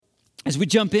As we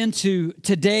jump into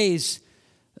today's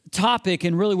topic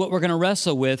and really what we're going to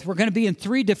wrestle with, we're going to be in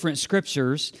three different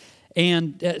scriptures.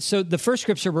 And so the first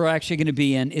scripture we're actually going to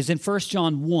be in is in 1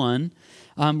 John 1.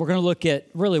 We're going to look at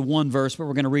really one verse, but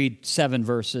we're going to read 7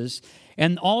 verses.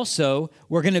 And also,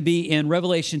 we're going to be in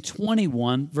Revelation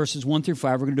 21, verses 1 through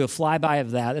 5. We're going to do a flyby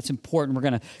of that. That's important. We're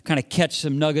going to kind of catch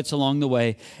some nuggets along the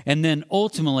way. And then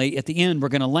ultimately, at the end, we're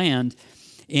going to land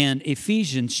in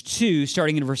Ephesians 2,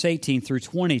 starting in verse 18 through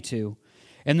 22.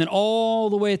 And then all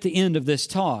the way at the end of this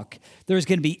talk, there's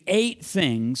going to be 8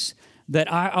 things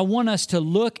that I want us to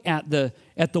look at the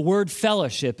word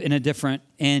fellowship in a different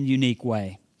and unique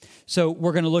way. So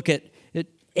we're going to look at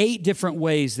 8 different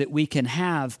ways that we can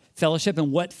have fellowship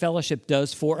and what fellowship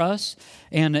does for us.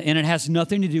 And it has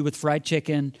nothing to do with fried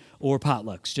chicken or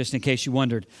potlucks, just in case you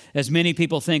wondered. As many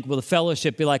people think, will the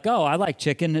fellowship be like, oh, I like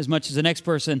chicken as much as the next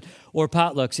person, or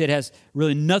potlucks? It has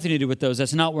really nothing to do with those.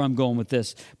 That's not where I'm going with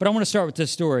this. But I want to start with this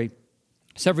story.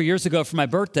 Several years ago for my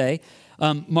birthday,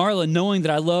 Marla, knowing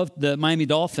that I loved the Miami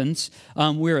Dolphins,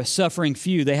 we're a suffering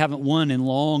few. They haven't won in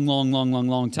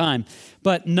long time.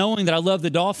 But knowing that I love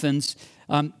the Dolphins,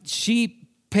 she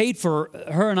paid for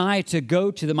her and I to go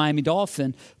to the Miami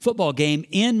Dolphin football game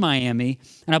in Miami.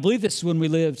 And I believe this is when we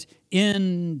lived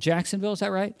in Jacksonville. Is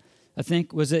that right? I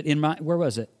think. Was it where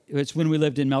was it? It's when we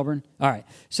lived in Melbourne. All right.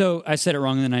 So I said it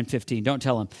wrong in the 9:15. Don't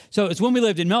tell them. So it's when we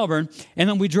lived in Melbourne, and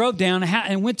then we drove down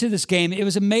and went to this game. It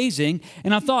was amazing.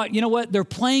 And I thought, you know what? They're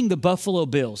playing the Buffalo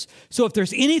Bills. So if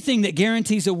there's anything that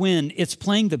guarantees a win, it's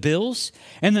playing the Bills,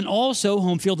 and then also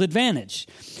home field advantage.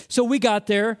 So we got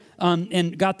there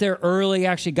and got there early.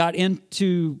 Actually got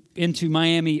into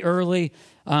Miami early.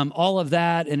 All of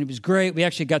that, and it was great. We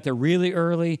actually got there really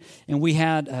early, and we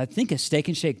had, I think, a steak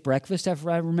and shake breakfast, if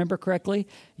I remember correctly.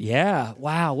 Yeah,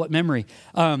 wow, what memory.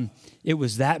 It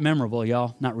was that memorable,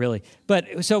 y'all. Not really.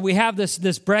 But so we have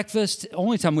this breakfast,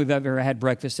 only time we've ever had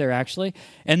breakfast there, actually,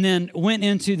 and then went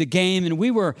into the game, and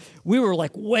we were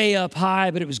like way up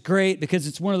high, but it was great because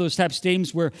it's one of those type of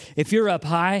stadiums where if you're up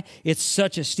high, it's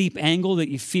such a steep angle that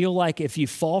you feel like if you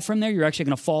fall from there, you're actually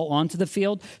going to fall onto the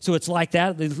field. So it's like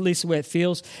that, at least the way it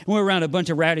feels. And we were around a bunch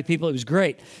of rowdy people. It was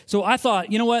great. So I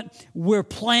thought, you know what? We're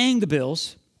playing the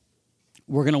Bills.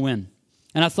 We're going to win.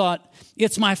 And I thought,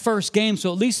 it's my first game,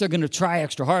 so at least they're going to try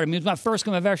extra hard. I mean, it's my first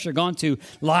game I've actually gone to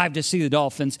live to see the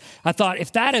Dolphins. I thought,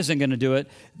 if that isn't going to do it,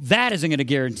 that isn't going to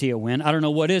guarantee a win. I don't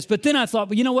know what is. But then I thought,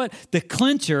 well, you know what? The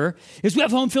clincher is we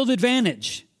have home field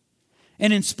advantage.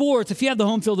 And in sports, if you have the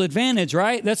home field advantage,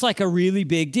 right, that's like a really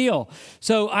big deal.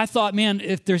 So I thought, man,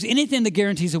 if there's anything that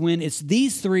guarantees a win, it's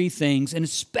these 3 things, and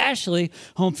especially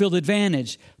home field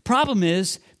advantage. Problem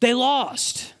is, they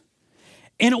lost.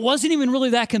 And it wasn't even really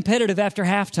that competitive after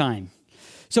halftime.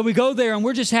 So we go there and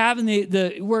we're just having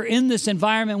we're in this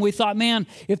environment. And we thought, man,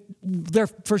 if they're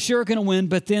for sure going to win,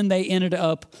 but then they ended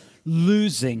up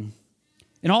losing.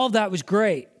 And all of that was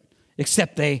great,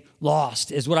 except they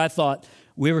lost, is what I thought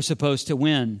we were supposed to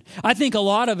win. I think a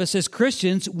lot of us as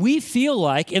Christians, we feel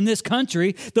like in this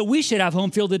country that we should have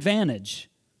home field advantage.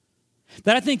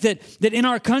 That I think that in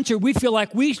our country, we feel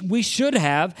like we should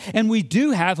have, and we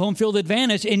do have home field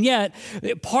advantage. And yet,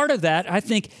 part of that, I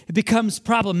think, becomes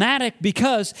problematic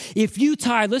because if you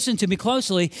tie, listen to me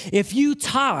closely, if you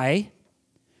tie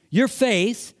your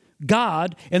faith,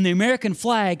 God, and the American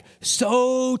flag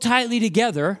so tightly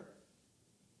together,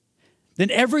 then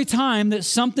every time that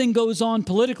something goes on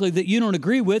politically that you don't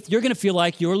agree with, you're going to feel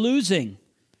like you're losing.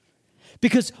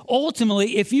 Because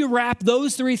ultimately, if you wrap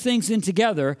those 3 things in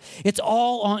together, it's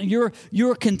all on your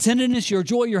contentedness, your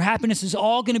joy, your happiness is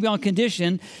all going to be on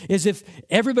condition as if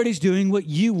everybody's doing what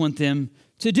you want them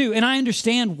to do. And I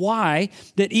understand why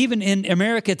that even in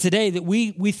America today that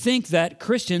we think that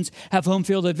Christians have home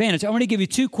field advantage. I want to give you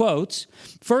 2 quotes.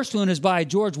 First one is by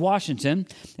George Washington,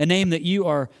 a name that you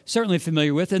are certainly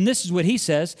familiar with. And this is what he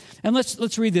says. And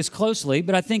let's read this closely.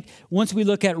 But I think once we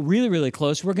look at it really, really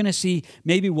close, we're going to see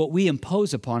maybe what we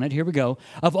impose upon it. Here we go.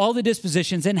 Of all the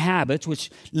dispositions and habits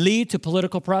which lead to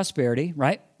political prosperity,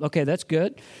 right? Okay, that's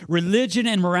good. Religion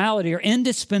and morality are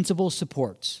indispensable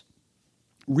supports.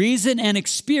 Reason and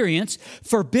experience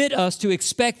forbid us to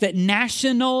expect that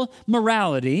national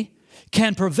morality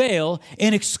can prevail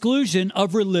in exclusion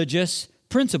of religious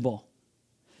principle.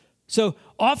 So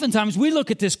oftentimes we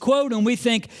look at this quote and we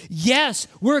think, yes,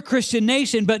 we're a Christian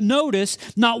nation, but notice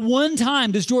not one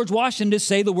time does George Washington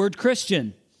say the word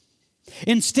Christian.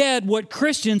 Instead, what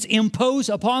Christians impose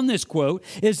upon this quote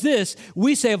is this.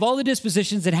 We say of all the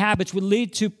dispositions and habits would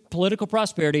lead to political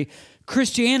prosperity,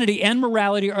 Christianity and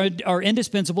morality are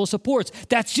indispensable supports.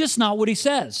 That's just not what he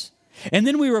says. And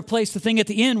then we replace the thing at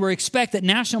the end where we expect that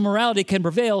national morality can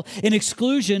prevail in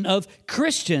exclusion of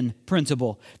Christian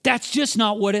principle. That's just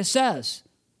not what it says.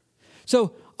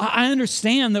 So I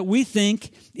understand that we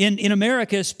think in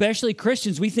America, especially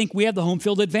Christians, we think we have the home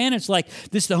field advantage. Like,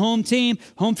 this is the home team,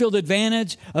 home field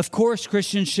advantage. Of course,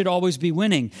 Christians should always be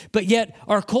winning. But yet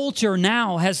our culture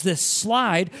now has this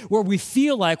slide where we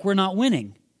feel like we're not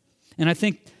winning. And I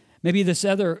think maybe this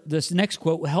next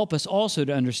quote will help us also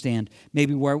to understand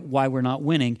maybe why we're not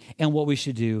winning and what we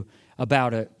should do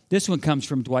about it. This one comes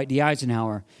from Dwight D.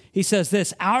 Eisenhower. He says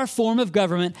this: our form of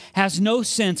government has no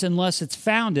sense unless it's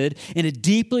founded in a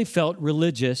deeply felt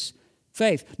religious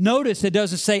faith. Notice it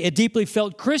doesn't say a deeply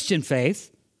felt Christian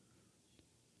faith.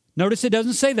 Notice it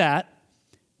doesn't say that.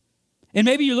 And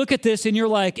maybe you look at this and you're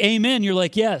like, amen. You're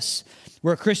like, yes,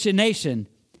 we're a Christian nation.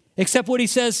 Except what he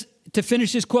says to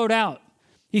finish his quote out.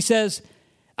 He says,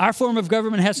 our form of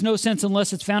government has no sense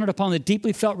unless it's founded upon the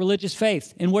deeply felt religious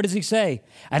faith. And what does he say?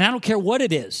 And I don't care what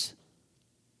it is.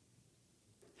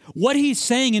 What he's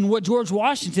saying and what George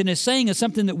Washington is saying is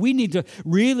something that we need to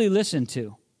really listen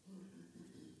to.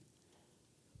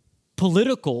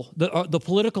 The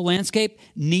political landscape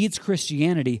needs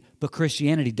Christianity, but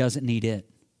Christianity doesn't need it.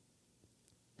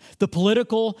 The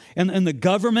political and the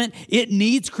government, it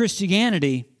needs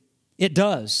Christianity. It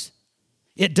does.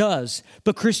 It does,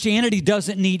 but Christianity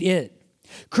doesn't need it.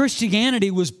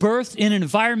 Christianity was birthed in an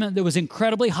environment that was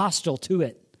incredibly hostile to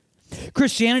it.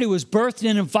 Christianity was birthed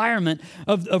in an environment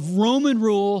of Roman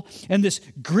rule and this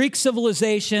Greek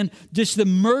civilization, just the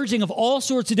merging of all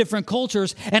sorts of different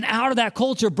cultures, and out of that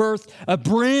culture birthed a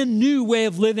brand new way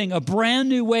of living, a brand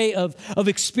new way of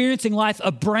experiencing life,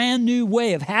 a brand new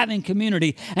way of having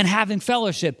community and having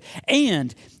fellowship.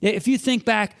 And if you think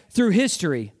back through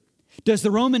history, does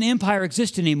the Roman Empire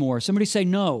exist anymore? Somebody say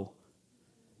no.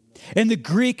 And the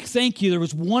Greek, thank you, there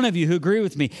was one of you who agreed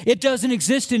with me. It doesn't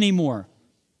exist anymore.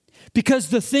 Because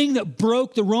the thing that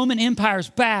broke the Roman Empire's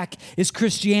back is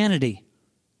Christianity.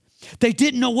 They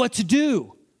didn't know what to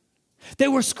do. They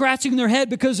were scratching their head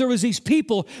because there was these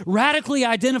people radically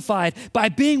identified by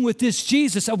being with this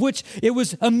Jesus, of which it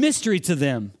was a mystery to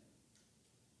them.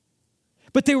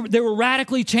 But they were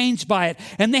radically changed by it,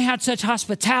 and they had such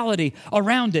hospitality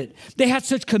around it. They had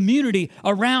such community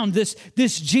around this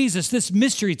Jesus, this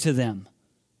mystery to them.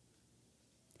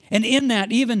 And in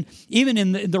that, even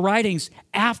in the writings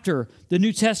after, the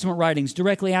New Testament writings,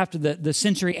 directly after the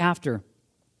century after,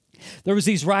 there was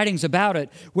these writings about it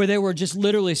where they were just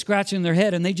literally scratching their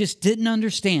head, and they just didn't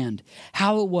understand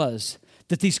how it was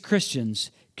that these Christians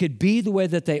could be the way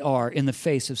that they are in the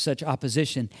face of such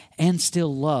opposition and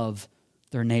still love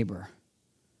their neighbor.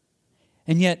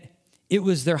 And yet, it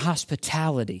was their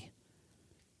hospitality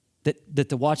that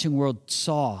the watching world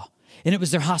saw. And it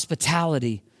was their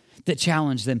hospitality that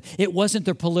challenged them. It wasn't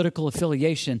their political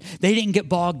affiliation. They didn't get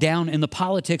bogged down in the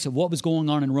politics of what was going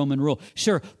on in Roman rule.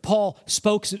 Sure, Paul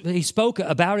spoke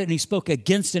about it and he spoke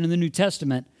against it in the New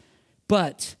Testament,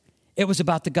 but it was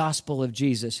about the gospel of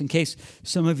Jesus. In case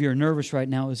some of you are nervous right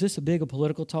now, is this a big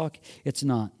political talk? It's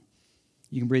not.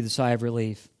 You can breathe a sigh of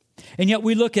relief. And yet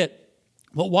we look at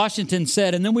what Washington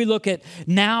said, and then we look at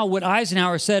now what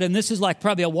Eisenhower said, and this is like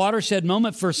probably a watershed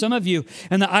moment for some of you,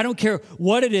 and I don't care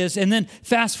what it is. And then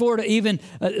fast forward to even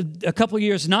a couple of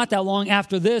years, not that long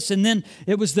after this, and then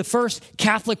it was the first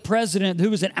Catholic president who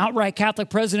was an outright Catholic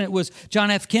president was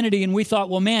John F. Kennedy, and we thought,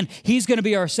 well, man, he's going to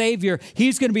be our savior.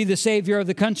 He's going to be the savior of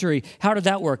the country. How did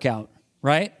that work out,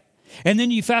 right? And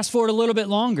then you fast forward a little bit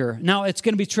longer. Now it's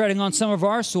going to be treading on some of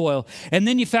our soil. And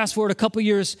then you fast forward a couple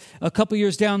years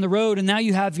down the road, and now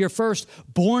you have your first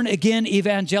born-again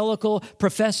evangelical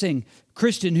professing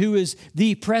Christian who is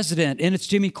the president, and it's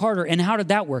Jimmy Carter. And how did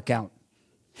that work out?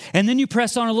 And then you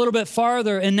press on a little bit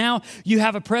farther, and now you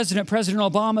have a President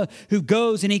Obama, who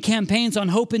goes and he campaigns on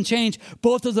hope and change.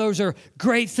 Both of those are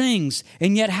great things.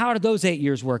 And yet, how did those 8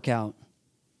 years work out?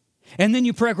 And then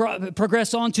you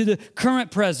progress on to the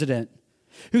current president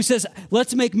who says,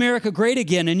 let's make America great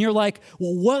again. And you're like,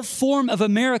 well, what form of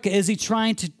America is he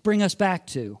trying to bring us back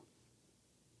to?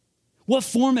 What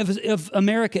form of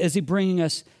America is he bringing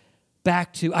us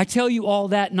back to? I tell you all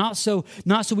that not so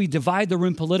we divide the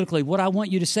room politically. What I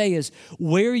want you to say is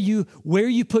where you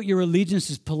put your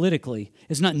allegiances politically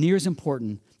is not near as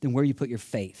important than where you put your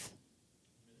faith.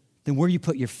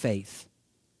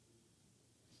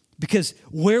 Because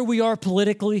where we are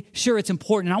politically, sure, it's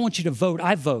important. I want you to vote.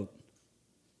 I vote.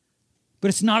 But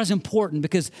it's not as important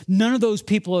because none of those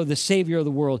people are the Savior of the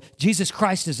world. Jesus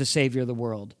Christ is the Savior of the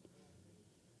world.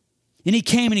 And he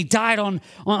came and he died on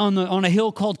a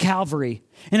hill called Calvary.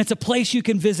 And it's a place you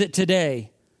can visit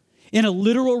today in a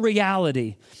literal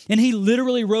reality. And he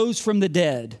literally rose from the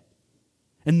dead.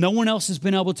 And no one else has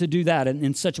been able to do that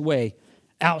in such a way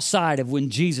outside of when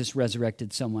Jesus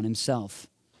resurrected someone himself.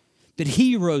 That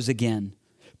he rose again,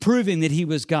 proving that he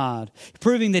was God,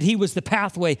 proving that he was the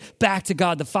pathway back to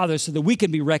God the Father so that we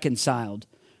can be reconciled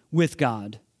with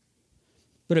God.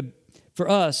 But for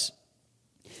us,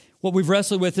 what we've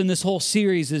wrestled with in this whole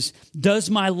series is, does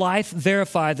my life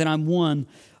verify that I'm one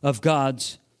of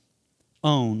God's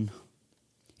own?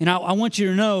 And I want you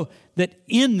to know that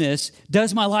in this,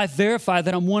 does my life verify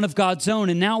that I'm one of God's own?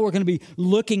 And now we're going to be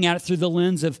looking at it through the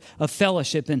lens of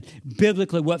fellowship and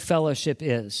biblically what fellowship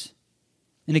is.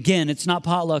 And again, it's not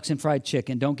potlucks and fried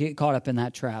chicken. Don't get caught up in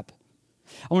that trap.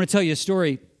 I want to tell you a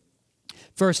story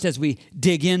first as we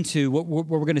dig into what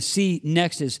we're going to see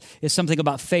next is something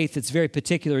about faith that's very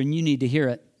particular, and you need to hear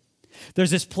it.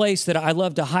 There's this place that I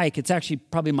love to hike. It's actually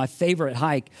probably my favorite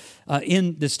hike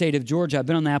in the state of Georgia. I've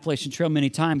been on the Appalachian Trail many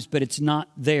times, but it's not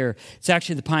there. It's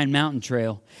actually the Pine Mountain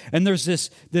Trail. And there's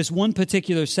this one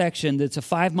particular section that's a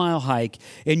 5-mile hike,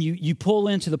 and you pull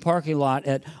into the parking lot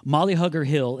at Mollyhugger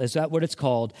Hill. Is that what it's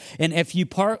called? And if you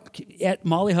park at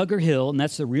Mollyhugger Hill, and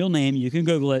that's the real name, you can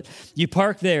Google it. You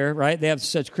park there, right? They have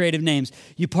such creative names.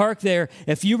 You park there.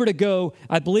 If you were to go,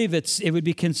 I believe it would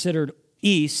be considered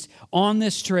east on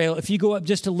this trail. If you go up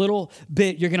just a little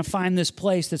bit, you're going to find this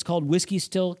place that's called Whiskey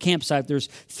Still Campsite. There's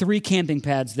 3 camping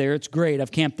pads there. It's great. I've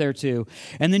camped there too.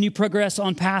 And then you progress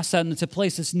on past that, and it's a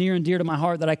place that's near and dear to my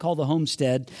heart that I call the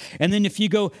homestead. And then if you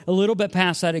go a little bit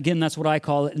past that, again, that's what I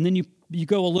call it. And then you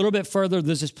go a little bit further,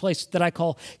 there's this place that I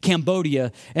call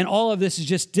Cambodia. And all of this is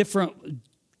just different.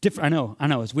 I know,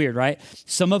 it's weird, right?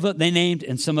 Some of it they named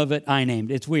and some of it I named.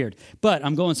 It's weird, but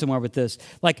I'm going somewhere with this.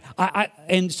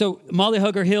 And so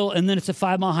Mollyhugger Hill, and then it's a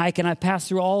 5-mile hike, and I passed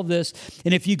through all of this.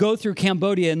 And if you go through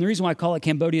Cambodia, and the reason why I call it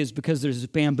Cambodia is because there's this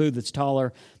bamboo that's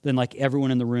taller than like everyone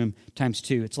in the room times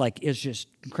 2. It's just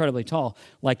incredibly tall,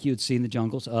 like you would see in the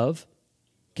jungles of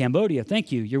Cambodia.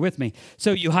 Thank you. You're with me.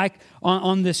 So you hike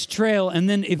on this trail, and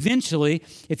then eventually,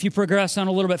 if you progress on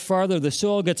a little bit farther, the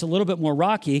soil gets a little bit more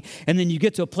rocky, and then you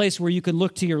get to a place where you can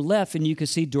look to your left and you can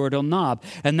see Dordel Knob.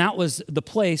 And that was the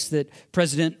place that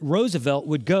President Roosevelt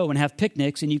would go and have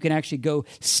picnics, and you can actually go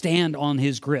stand on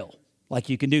his grill. Like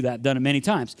you can do that. I've done it many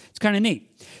times. It's kind of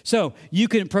neat. So you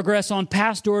can progress on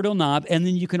past Dordel Knob, and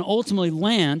then you can ultimately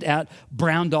land at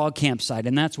Brown Dog Campsite.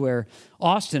 And that's where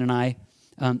Austin and I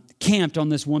camped on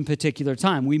this one particular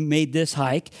time. We made this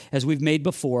hike as we've made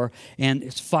before, and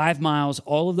it's 5 miles,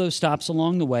 all of those stops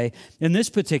along the way. In this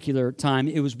particular time,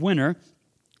 it was winter.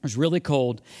 It was really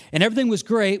cold, and everything was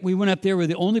great. We went up there. We were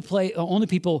the only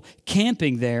people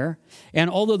camping there, and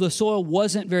although the soil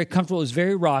wasn't very comfortable, it was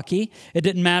very rocky. It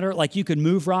didn't matter. Like you could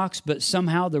move rocks, but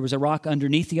somehow there was a rock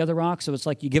underneath the other rock, so it's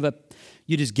like you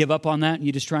just give up on that, and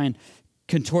you just try and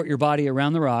contort your body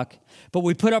around the rock. But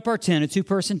we put up our tent, a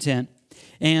 2-person tent,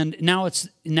 and now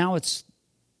it's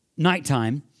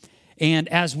nighttime. And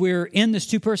as we're in this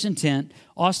 2-person tent,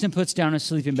 Austin puts down a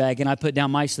sleeping bag, and I put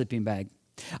down my sleeping bag.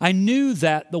 I knew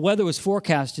that the weather was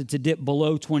forecasted to dip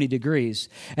below 20 degrees,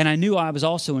 and I knew I was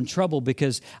also in trouble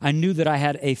because I knew that I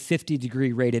had a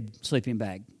 50-degree rated sleeping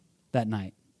bag that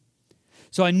night.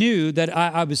 So I knew that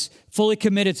I was fully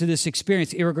committed to this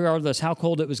experience, irregardless how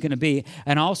cold it was going to be,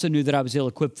 and I also knew that I was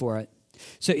ill-equipped for it.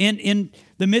 So in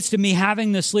the midst of me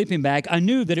having this sleeping bag, I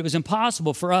knew that it was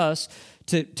impossible for us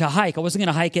to hike. I wasn't going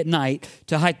to hike at night,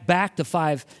 to hike back the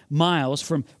 5 miles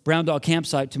from Brown Dog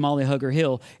Campsite to Mollyhugger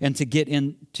Hill and to get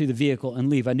into the vehicle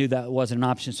and leave. I knew that wasn't an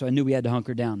option, so I knew we had to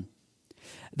hunker down.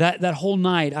 That whole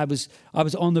night, I was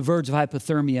on the verge of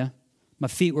hypothermia. My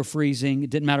feet were freezing.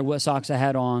 It didn't matter what socks I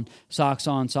had on, socks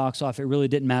off. It really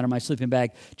didn't matter. My sleeping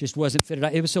bag just wasn't fitted.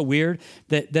 It was so weird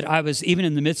that I was, even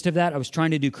in the midst of that, I was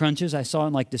trying to do crunches. I saw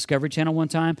on like Discovery Channel one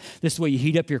time. This is the way you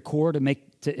heat up your core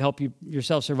to help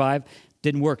yourself survive.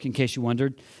 Didn't work, in case you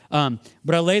wondered. But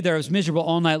I lay there. I was miserable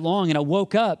all night long, and I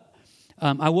woke up.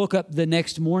 The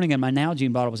next morning, and my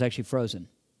Nalgene bottle was actually frozen.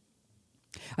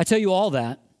 I tell you all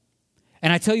that,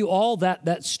 and I tell you all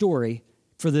that story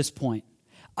for this point.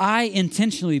 I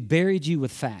intentionally buried you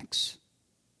with facts.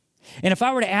 And if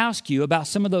I were to ask you about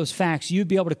some of those facts, you'd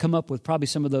be able to come up with probably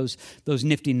some of those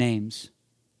nifty names.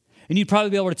 And you'd probably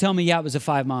be able to tell me, yeah, it was a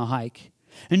 5-mile hike.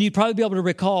 And you'd probably be able to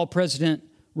recall President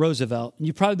Roosevelt. And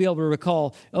you'd probably be able to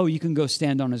recall, oh, you can go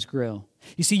stand on his grill.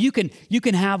 You see, you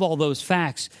can have all those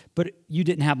facts, but you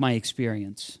didn't have my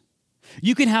experience.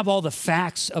 You can have all the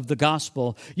facts of the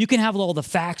gospel. You can have all the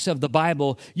facts of the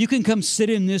Bible. You can come sit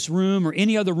in this room or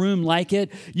any other room like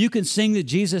it. You can sing the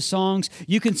Jesus songs.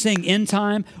 You can sing in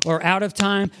time or out of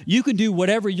time. You can do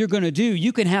whatever you're going to do.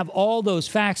 You can have all those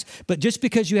facts, but just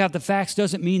because you have the facts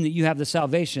doesn't mean that you have the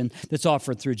salvation that's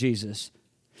offered through Jesus.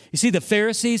 You see, the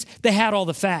Pharisees, they had all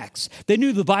the facts. They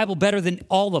knew the Bible better than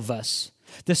all of us.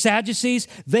 The Sadducees,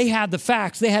 they had the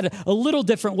facts. They had a little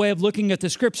different way of looking at the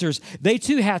scriptures. They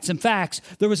too had some facts.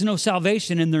 There was no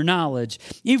salvation in their knowledge.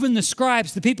 Even the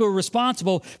scribes, the people who were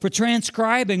responsible for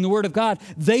transcribing the word of God,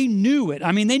 they knew it.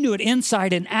 I mean, they knew it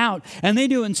inside and out, and they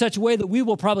knew it in such a way that we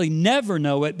will probably never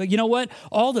know it. But you know what?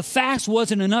 All the facts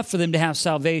wasn't enough for them to have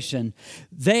salvation.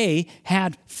 They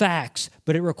had facts,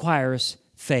 but it requires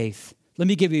faith. Let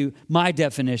me give you my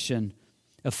definition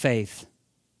of faith.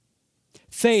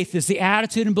 Faith is the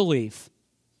attitude and belief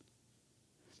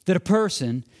that a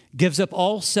person gives up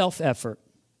all self-effort.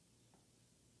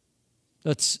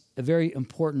 That's a very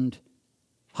important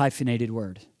hyphenated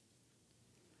word.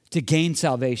 To gain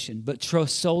salvation, but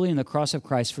trust solely in the cross of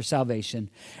Christ for salvation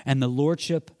and the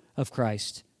lordship of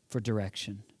Christ for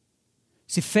direction.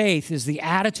 See, faith is the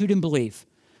attitude and belief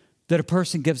that a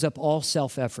person gives up all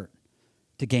self-effort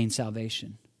to gain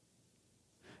salvation.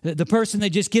 The person,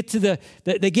 they just get to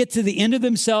the end of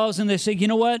themselves and they say, you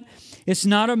know what? It's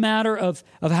not a matter of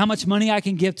how much money I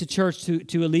can give to church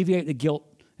to alleviate the guilt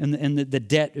and the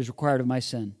debt is required of my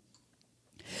sin.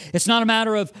 It's not a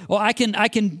matter of, I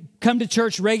can come to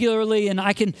church regularly and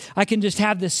I can just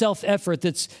have this self-effort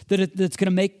that's going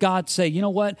to make God say, you know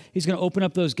what? He's going to open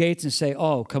up those gates and say,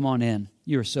 oh, come on in.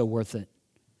 You're so worth it.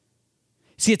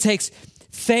 See, it takes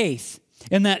faith.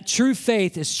 And that true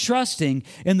faith is trusting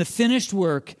in the finished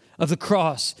work of the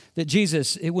cross that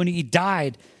Jesus, when he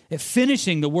died,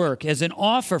 finishing the work as an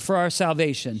offer for our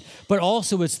salvation, but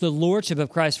also it's the lordship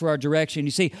of Christ for our direction.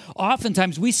 You see,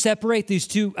 oftentimes we separate these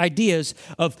two ideas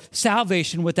of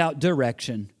salvation without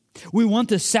direction. We want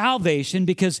the salvation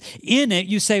because in it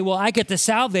you say, well, I get the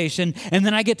salvation and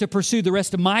then I get to pursue the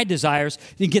rest of my desires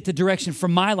and get the direction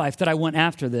from my life that I want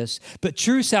after this. But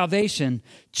true salvation,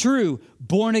 true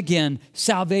born-again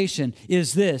salvation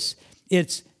is this.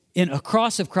 It's in a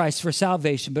cross of Christ for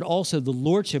salvation, but also the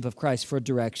lordship of Christ for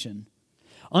direction.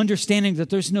 Understanding that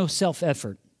there's no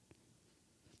self-effort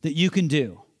that you can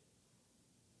do,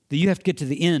 that you have to get to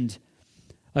the end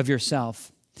of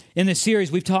yourself. In this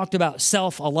series, we've talked about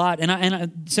self a lot,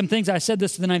 and some things, I said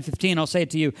this to the 915, I'll say it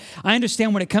to you. I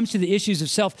understand when it comes to the issues of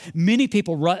self, many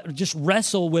people just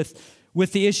wrestle with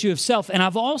the issue of self, and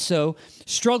I've also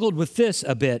struggled with this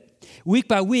a bit. Week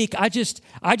by week, I just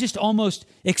almost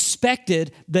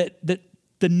expected that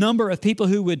the number of people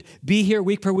who would be here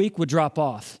week per week would drop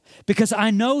off. Because I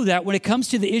know that when it comes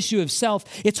to the issue of self,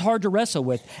 it's hard to wrestle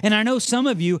with. And I know some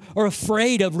of you are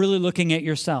afraid of really looking at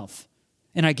yourself,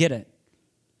 and I get it.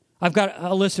 I've got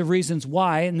a list of reasons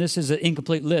why, and this is an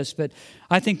incomplete list, but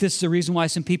I think this is the reason why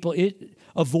some people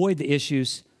avoid the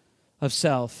issues of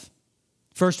self.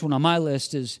 First one on my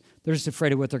list is they're just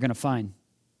afraid of what they're going to find.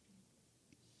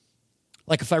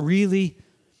 Like if I really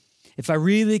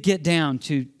get down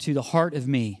to the heart of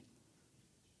me,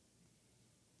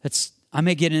 I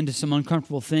may get into some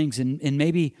uncomfortable things, and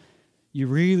maybe you're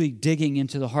really digging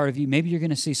into the heart of you. Maybe you're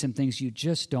going to see some things you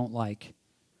just don't like.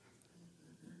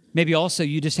 Maybe also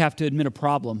you just have to admit a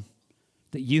problem,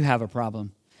 that you have a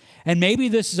problem. And maybe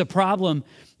this is a problem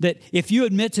that if you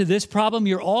admit to this problem,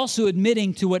 you're also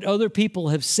admitting to what other people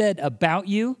have said about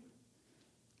you,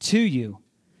 to you.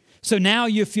 So now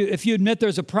if you admit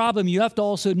there's a problem, you have to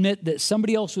also admit that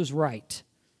somebody else was right.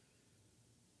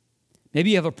 Maybe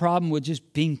you have a problem with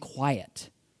just being quiet.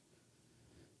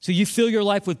 So you fill your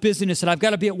life with busyness, and I've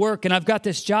got to be at work, and I've got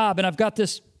this job, and I've got to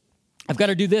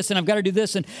do this, and I've got to do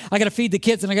this, and I got to feed the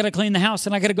kids, and I got to clean the house,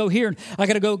 and I got to go here, and I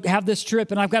got to go have this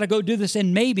trip, and I've got to go do this.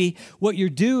 And maybe what you're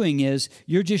doing is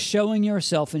you're just showing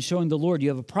yourself and showing the Lord you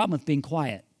have a problem with being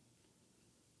quiet.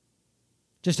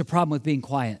 Just a problem with being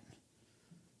quiet.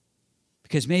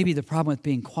 Because maybe the problem with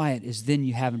being quiet is then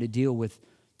you having to deal with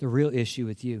the real issue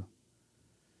with you.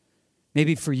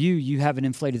 Maybe for you, you have an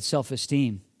inflated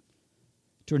self-esteem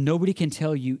to where nobody can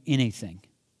tell you anything.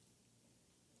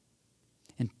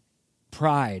 And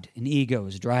pride and ego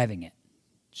is driving it.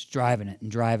 It's driving it and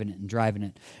driving it and driving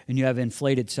it. And you have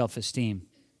inflated self-esteem.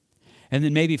 And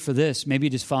then maybe for this, maybe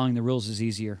just following the rules is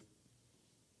easier.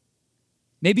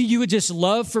 Maybe you would just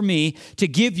love for me to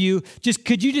give you,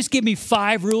 could you just give me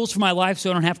 5 rules for my life so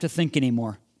I don't have to think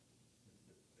anymore?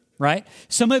 Right?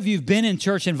 Some of you have been in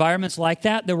church environments like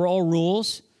that. There were all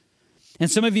rules. And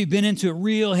some of you have been into it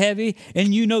real heavy,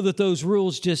 and you know that those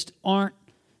rules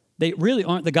they really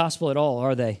aren't the gospel at all,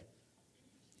 are they?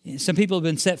 Some people have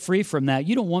been set free from that.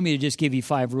 You don't want me to just give you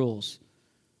 5 rules.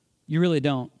 You really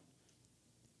don't.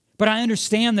 But I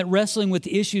understand that wrestling with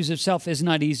the issues of self is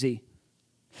not easy.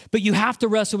 But you have to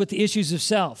wrestle with the issues of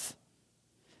self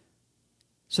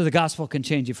so the gospel can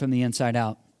change you from the inside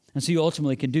out. And so you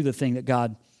ultimately can do the thing that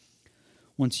God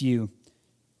wants you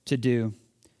to do.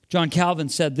 John Calvin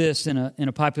said this in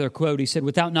a popular quote. He said,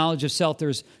 without knowledge of self,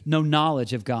 there's no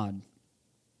knowledge of God.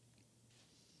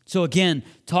 So again,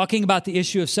 talking about the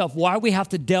issue of self, why we have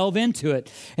to delve into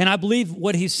it. And I believe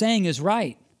what he's saying is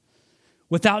right.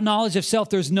 Without knowledge of self,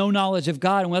 there's no knowledge of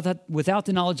God. And without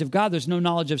the knowledge of God, there's no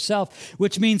knowledge of self,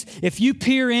 which means if you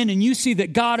peer in and you see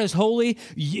that God is holy,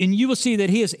 and you will see that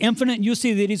he is infinite, and you'll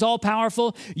see that he's all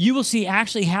powerful, you will see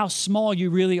actually how small you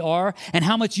really are and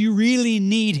how much you really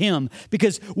need him.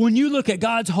 Because when you look at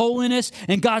God's holiness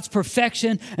and God's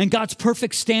perfection and God's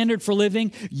perfect standard for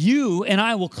living, you and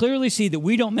I will clearly see that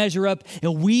we don't measure up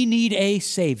and we need a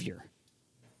Savior.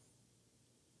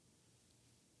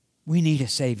 We need a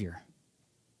Savior.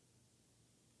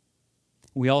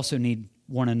 We also need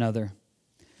one another.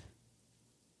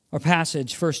 Our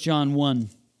passage, 1 John 1,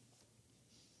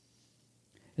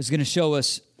 is going to show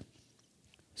us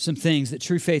some things that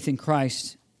true faith in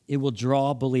Christ, it will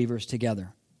draw believers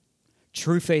together.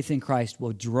 True faith in Christ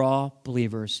will draw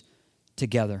believers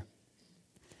together.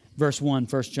 Verse 1,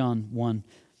 1 John 1.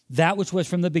 That which was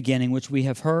from the beginning, which we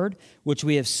have heard, which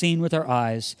we have seen with our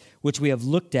eyes, which we have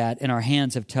looked at and our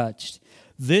hands have touched.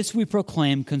 This we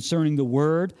proclaim concerning the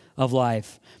word of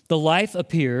life. The life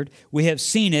appeared, we have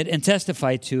seen it and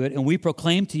testified to it, and we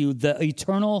proclaim to you the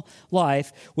eternal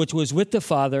life which was with the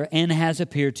Father and has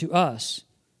appeared to us.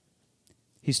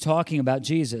 He's talking about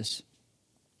Jesus.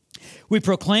 We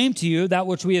proclaim to you that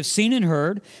which we have seen and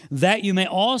heard, that you may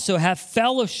also have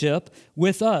fellowship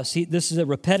with us. This is a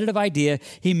repetitive idea.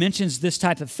 He mentions this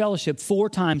type of fellowship 4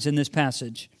 times in this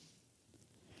passage.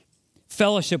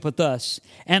 Fellowship with us.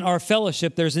 And our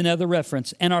fellowship, there's another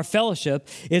reference, and our fellowship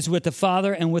is with the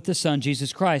Father and with the Son,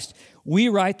 Jesus Christ. We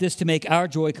write this to make our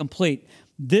joy complete.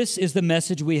 This is the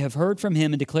message we have heard from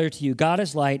him and declare to you. God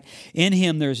is light. In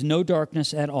him there is no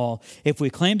darkness at all. If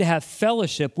we claim to have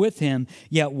fellowship with him,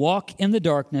 yet walk in the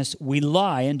darkness, we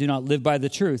lie and do not live by the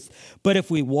truth. But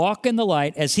if we walk in the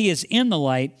light as he is in the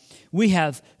light, we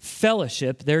have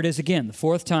fellowship. There it is again, the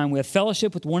 4th time. We have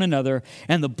fellowship with one another,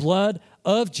 and the blood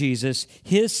of Jesus,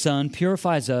 his Son,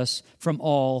 purifies us from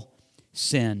all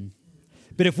sin.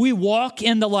 But if we walk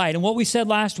in the light, and what we said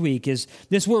last week is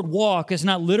this word walk is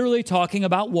not literally talking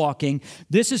about walking.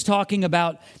 This is talking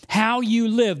about how you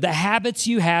live, the habits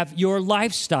you have, your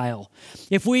lifestyle.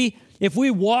 If we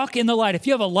walk in the light, if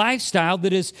you have a lifestyle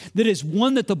that is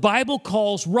one that the Bible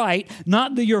calls right,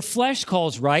 not that your flesh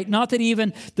calls right, not that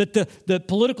even that the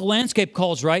political landscape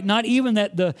calls right, not even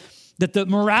that the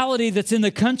morality that's in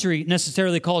the country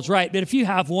necessarily calls right, but if you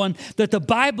have one that the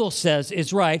Bible says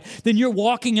is right, then you're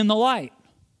walking in the light.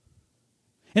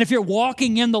 And if you're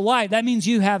walking in the light, that means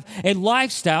you have a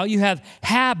lifestyle, you have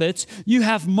habits, you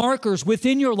have markers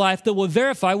within your life that will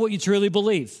verify what you truly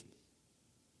believe.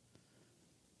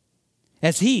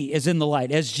 As he is in the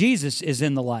light, as Jesus is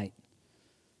in the light.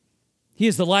 He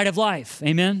is the light of life.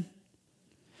 Amen?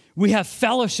 We have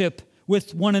fellowship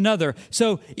with one another.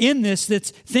 So in this,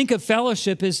 think of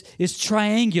fellowship is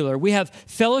triangular. We have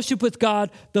fellowship with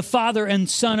God, the Father and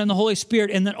Son and the Holy Spirit,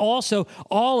 and then also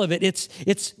all of it,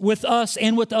 it's with us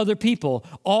and with other people.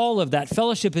 All of that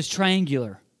fellowship is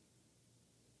triangular.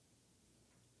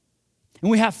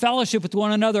 And we have fellowship with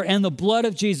one another, and the blood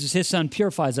of Jesus, his Son,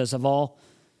 purifies us of all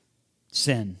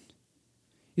sin.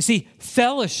 You see,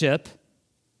 fellowship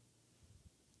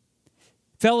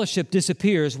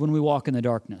disappears when we walk in the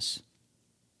darkness.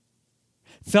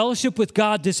 Fellowship with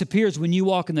God disappears when you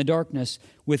walk in the darkness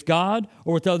with God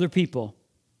or with other people.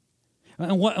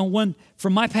 And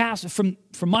from my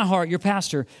heart, your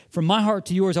pastor, from my heart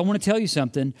to yours, I want to tell you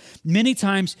something. Many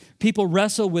times people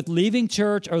wrestle with leaving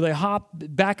church, or they hop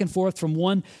back and forth from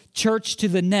one church to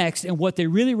the next, and what they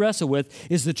really wrestle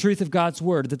with is the truth of God's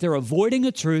word, that they're avoiding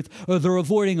a truth or they're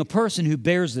avoiding a person who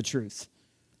bears the truth.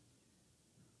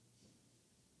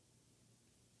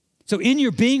 So in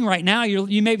your being right now,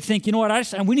 you may think, you know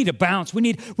what, we need to bounce. We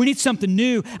need something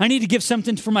new. I need to give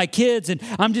something for my kids, and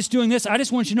I'm just doing this. I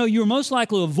just want you to know you're most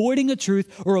likely avoiding a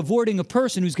truth or avoiding a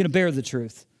person who's going to bear the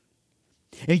truth.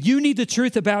 And you need the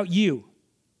truth about you.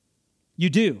 You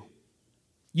do.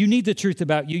 You need the truth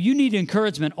about you. You need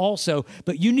encouragement also,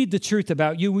 but you need the truth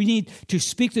about you. We need to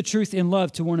speak the truth in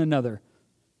love to one another.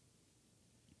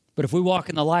 But if we walk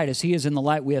in the light, as he is in the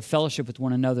light, we have fellowship with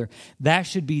one another. That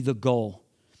should be the goal.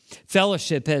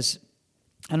 Fellowship there's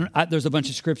a bunch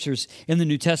of scriptures in the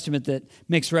New Testament that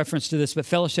makes reference to this, but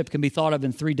fellowship can be thought of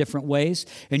in 3 different ways,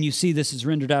 and you see this is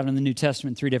rendered out in the New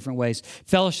Testament in 3 different ways.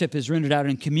 Fellowship is rendered out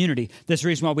in community. That's the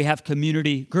reason why we have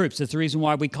community groups. That's the reason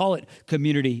why we call it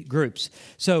community groups.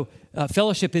 So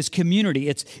fellowship is community.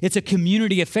 It's a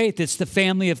community of faith. It's the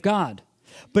family of God.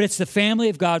 But it's the family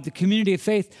of God, the community of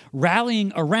faith,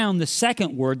 rallying around the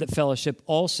second word that fellowship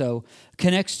also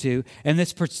connects to, and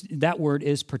that word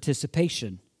is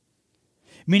participation.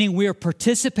 Meaning we are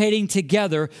participating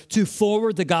together to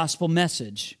forward the gospel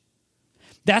message.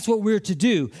 That's what we're to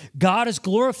do. God is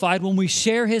glorified when we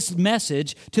share his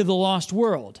message to the lost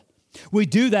world. We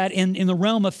do that in the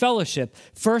realm of fellowship,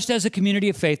 first as a community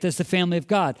of faith, as the family of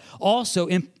God. Also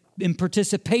in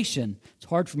participation. It's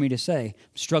hard for me to say.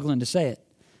 I'm struggling to say it.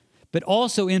 But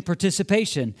also in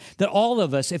participation, that all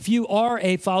of us, if you are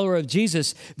a follower of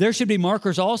Jesus, there should be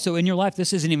markers also in your life.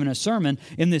 This isn't even a sermon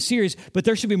in this series, but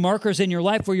there should be markers in your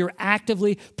life where you're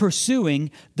actively pursuing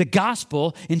the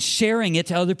gospel and sharing it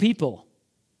to other people.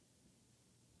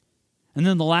 And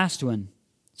then the last one,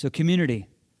 so community,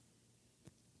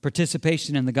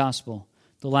 participation in the gospel.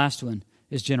 The last one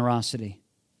is generosity.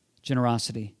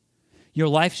 Generosity. Your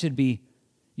life should be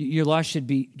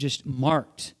just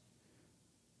marked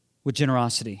with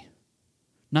generosity.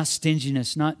 Not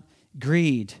stinginess, not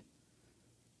greed,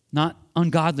 not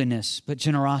ungodliness, but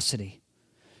generosity.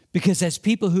 Because as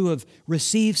people who have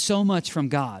received so much from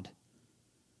God,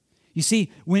 you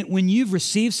see, when you've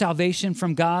received salvation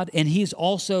from God, and he's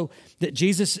also, that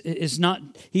Jesus is not,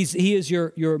 he is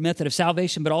your method of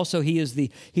salvation, but also he's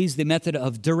the method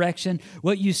of direction.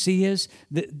 What you see is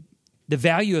the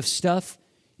value of stuff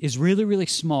is really, really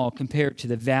small compared to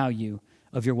the value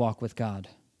of your walk with God.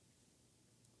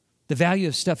 The value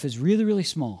of stuff is really, really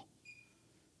small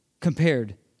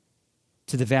compared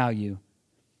to the value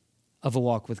of a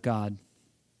walk with God.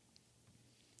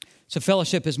 So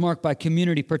fellowship is marked by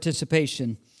community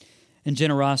participation and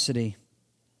generosity.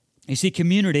 You see,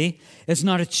 community is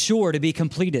not a chore to be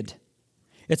completed.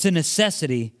 It's a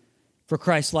necessity for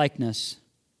Christ's likeness.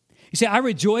 You see, I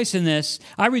rejoice in this.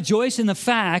 I rejoice in the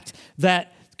fact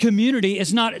that community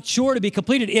is not a chore to be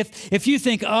completed. If you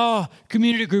think,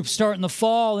 community groups start in the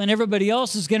fall and everybody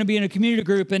else is going to be in a community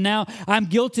group and now I'm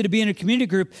guilty to be in a community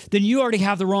group, then you already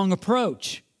have the wrong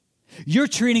approach. You're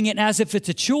treating it as if it's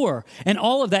a chore. And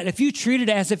all of that, if you treat it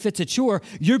as if it's a chore,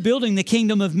 you're building the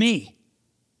kingdom of me.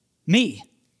 Me.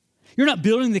 You're not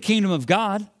building the kingdom of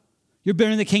God. You're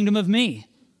building the kingdom of me.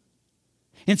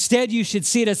 Instead, you should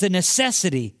see it as a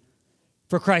necessity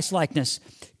for Christ likeness.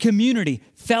 Community,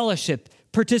 fellowship,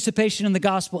 participation in the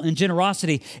gospel, and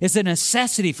generosity is a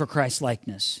necessity for Christ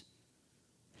likeness.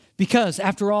 Because,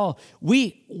 after all,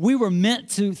 we were meant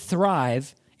to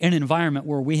thrive in an environment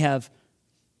where we have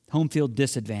home field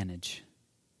disadvantage.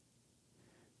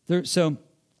 So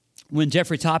when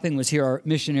Jeffrey Topping was here, our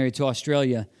missionary to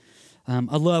Australia,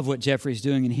 I love what Jeffrey's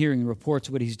doing and hearing reports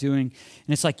of what he's doing.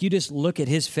 And it's like you just look at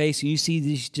his face and you see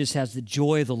he just has the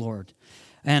joy of the Lord.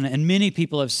 And many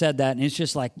people have said that, and it's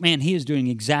just like, man, he is doing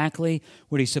exactly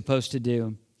what he's supposed to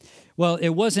do. Well, it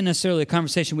wasn't necessarily a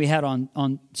conversation we had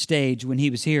on stage when he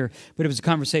was here, but it was a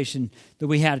conversation that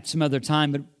we had at some other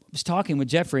time. But I was talking with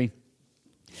Jeffrey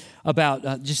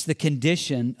about just the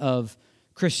condition of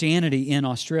Christianity in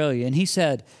Australia. And he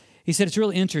said it's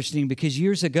really interesting because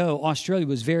years ago, Australia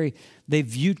was they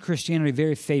viewed Christianity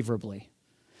very favorably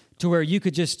to where you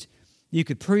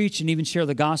could preach and even share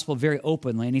the gospel very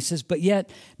openly. And he says, but yet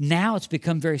now it's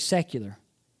become very secular.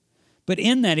 But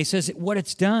in that, he says, what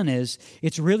it's done is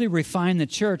it's really refined the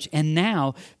church. And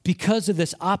now, because of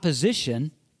this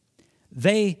opposition,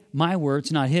 my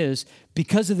words, not his,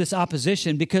 because of this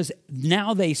opposition, because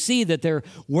now they see that they're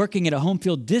working at a home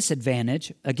field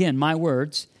disadvantage, again, my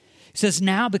words, he says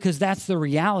now because that's the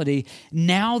reality,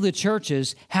 now the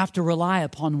churches have to rely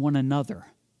upon one another.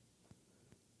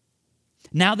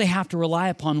 Now they have to rely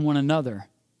upon one another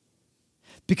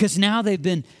because now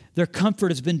their comfort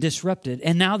has been disrupted.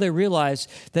 And now they realize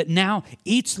that now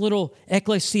each little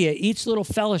ecclesia, each little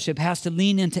fellowship has to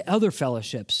lean into other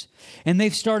fellowships. And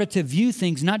they've started to view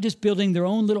things, not just building their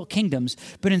own little kingdoms,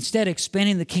 but instead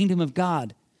expanding the kingdom of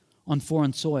God on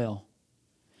foreign soil.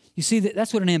 You see,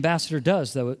 that's what an ambassador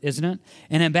does, though, isn't it?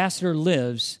 An ambassador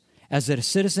lives as a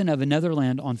citizen of another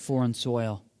land on foreign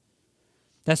soil.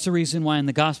 That's the reason why in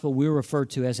the gospel we're referred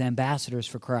to as ambassadors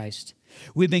for Christ.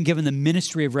 We've been given the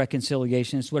ministry of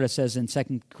reconciliation. It's what it says in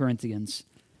 2 Corinthians.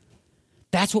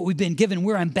 That's what we've been given.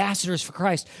 We're ambassadors for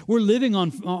Christ. We're living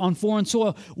on foreign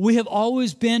soil. We have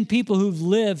always been people who've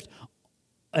lived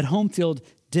at home field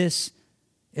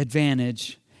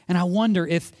disadvantage. And I wonder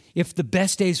if the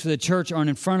best days for the church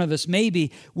aren't in front of us,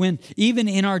 maybe when even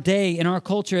in our day, in our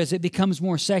culture, as it becomes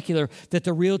more secular, that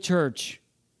the real church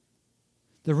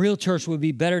would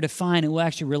be better defined and will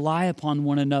actually rely upon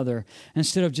one another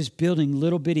instead of just building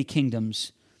little bitty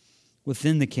kingdoms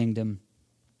within the kingdom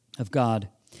of God.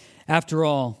 After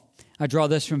all, I draw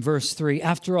this from verse 3.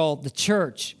 After all, the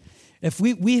church If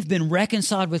we have been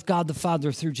reconciled with God the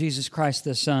Father through Jesus Christ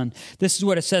the Son. This is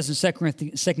what it says in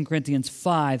 2 Corinthians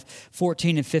 5,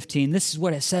 14 and 15. This is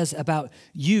what it says about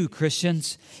you,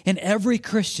 Christians. And every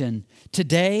Christian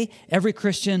today, every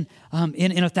Christian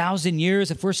in 1,000 years,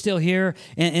 if we're still here,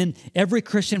 and every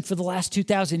Christian for the last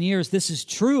 2,000 years, this is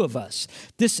true of us.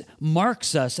 This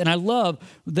marks us. And I love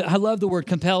the word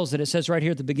compels that it says right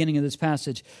here at the beginning of this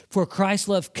passage. For Christ's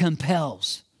love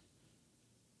compels.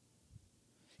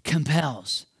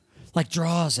 Compels, like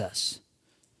draws us,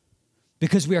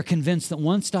 because we are convinced that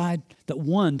one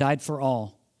died for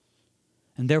all,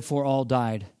 and therefore all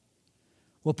died.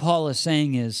 What Paul is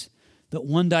saying is that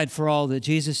one died for all, that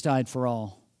Jesus died for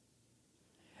all,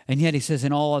 and yet he says,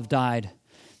 and all have died.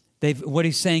 What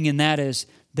he's saying in that is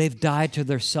they've died to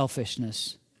their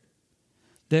selfishness.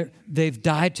 They've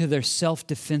died to their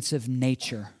self-defensive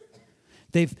nature.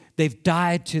 They've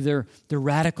died to their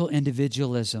radical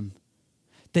individualism.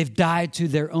 They've died to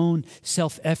their own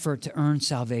self-effort to earn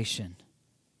salvation.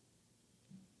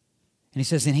 And he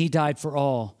says, and he died for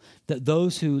all, that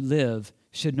those who live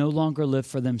should no longer live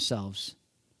for themselves,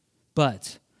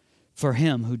 but for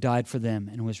him who died for them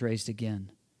and was raised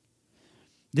again.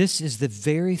 This is the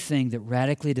very thing that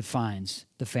radically defines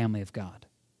the family of God.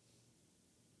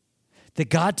 That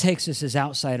God takes us as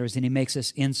outsiders and he makes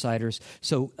us insiders,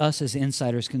 so us as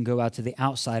insiders can go out to the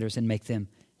outsiders and make them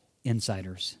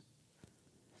insiders.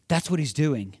 That's what he's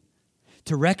doing,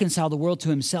 to reconcile the world to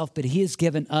himself, but he has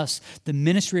given us the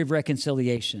ministry of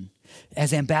reconciliation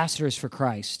as ambassadors for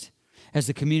Christ, as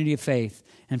the community of faith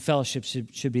and fellowship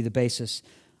should be the basis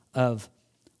of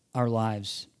our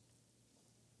lives.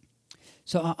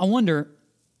 So I wonder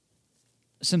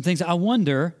some things. I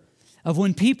wonder of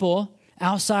when people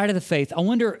outside of the faith, I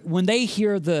wonder when they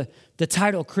hear the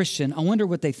title Christian, I wonder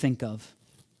what they think of.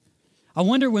 I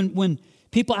wonder when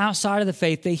people outside of the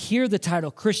faith, they hear the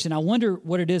title Christian. I wonder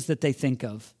what it is that they think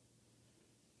of.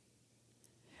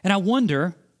 And I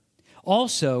wonder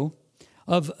also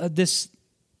of this,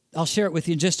 I'll share it with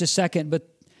you in just a second, but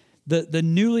the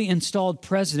newly installed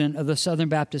president of the Southern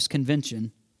Baptist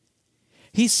Convention,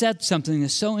 he said something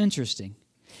that's so interesting.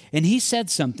 And he said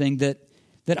something that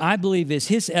I believe is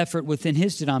his effort within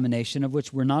his denomination, of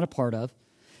which we're not a part of.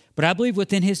 But I believe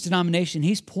within his denomination,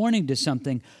 he's pointing to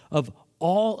something of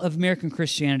all of American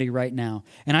Christianity right now.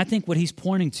 And I think what he's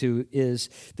pointing to is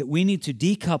that we need to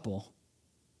decouple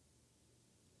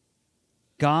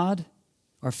God,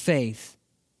 our faith,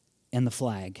 and the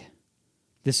flag.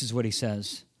 This is what he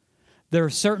says. There are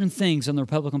certain things on the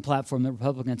Republican platform that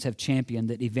Republicans have championed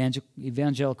that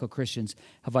evangelical Christians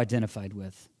have identified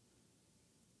with.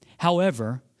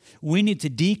 However, we need to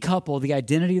decouple the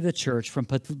identity of the church from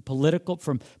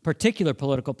particular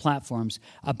political platforms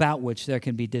about which there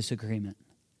can be disagreement.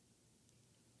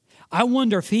 I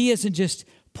wonder if he isn't just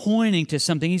pointing to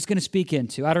something he's going to speak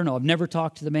into. I don't know. I've never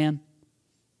talked to the man.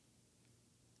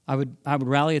 I would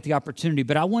rally at the opportunity,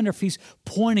 but I wonder if he's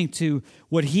pointing to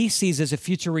what he sees as a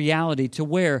future reality, to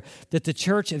where that the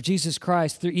Church of Jesus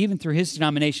Christ, even through his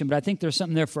denomination, but I think there's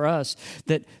something there for us,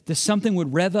 that something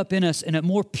would rev up in us in a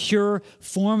more pure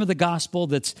form of the gospel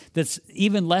that's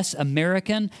even less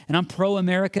American. And I'm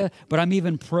pro-America, but I'm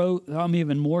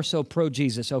even more so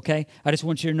pro-Jesus, okay? I just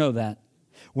want you to know that.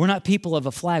 We're not people of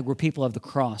a flag, we're people of the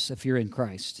cross if you're in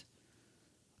Christ.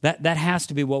 That has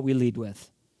to be what we lead with.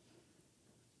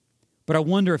 But I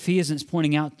wonder if he isn't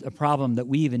pointing out a problem that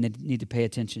we even need to pay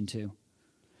attention to.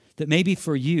 That maybe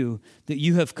for you, that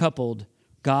you have coupled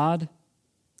God,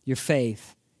 your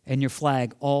faith, and your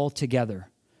flag all together,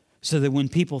 so that when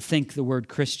people think the word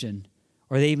Christian,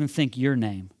 or they even think your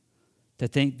name,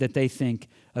 that they think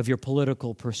of your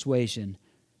political persuasion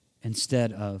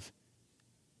instead of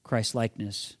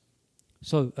Christ-likeness.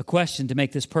 So a question to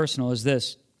make this personal is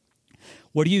this: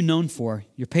 what are you known for?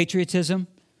 Your patriotism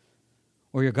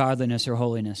or your godliness or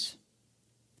holiness?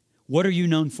 What are you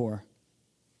known for?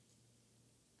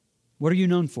 What are you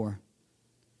known for?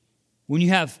 When you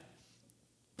have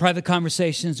private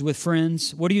conversations with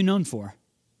friends, what are you known for?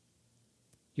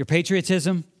 Your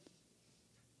patriotism?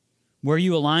 Where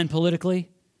you align politically?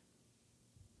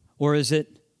 Or is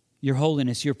it your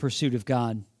holiness, your pursuit of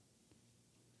God?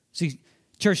 See,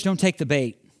 church, don't take the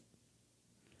bait.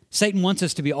 Satan wants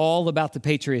us to be all about the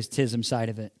patriotism side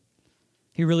of it.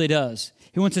 He really does.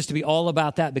 He wants us to be all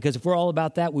about that, because if we're all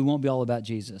about that, we won't be all about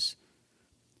Jesus.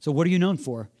 So what are you known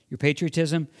for? Your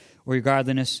patriotism or your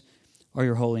godliness or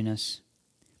your holiness?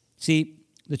 See,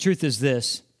 the truth is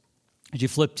this. As you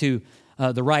flip to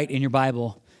the right in your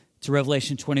Bible to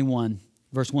Revelation 21,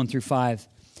 verse 1 through 5,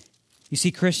 you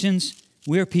see, Christians,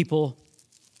 we are people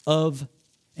of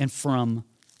and from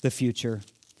the future.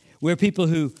 We're people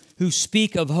who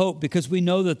speak of hope because we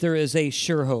know that there is a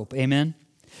sure hope. Amen?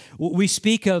 We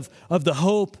speak of the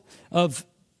hope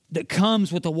that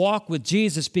comes with the walk with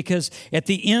Jesus because at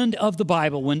the end of the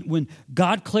Bible, when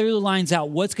God clearly lines out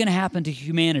what's going to happen to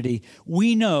humanity,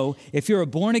 we know if you're a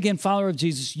born-again follower of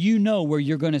Jesus, you know where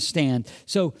you're going to stand.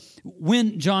 So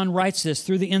when John writes this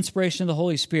through the inspiration of the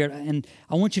Holy Spirit, and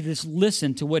I want you to just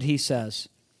listen to what he says,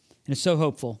 and it's so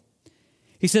hopeful.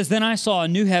 He says, "Then I saw a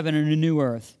new heaven and a new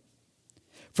earth.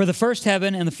 For the first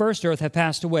heaven and the first earth have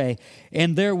passed away,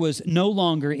 and there was no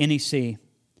longer any sea.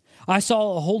 I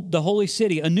saw the holy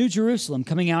city, a new Jerusalem,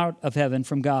 coming out of heaven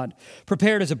from God,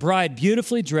 prepared as a bride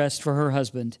beautifully dressed for her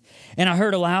husband. And I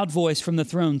heard a loud voice from the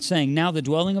throne saying, 'Now the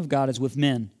dwelling of God is with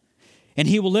men, and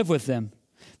he will live with them.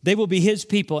 They will be his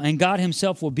people, and God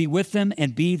himself will be with them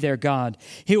and be their God.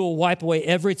 He will wipe away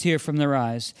every tear from their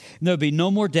eyes, and there will be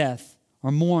no more death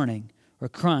or mourning or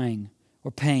crying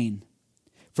or pain.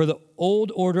 For the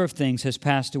old order of things has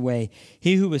passed away.'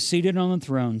 He who was seated on the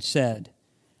throne said,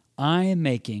 'I am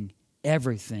making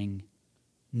everything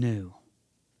new.'"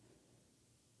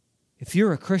 If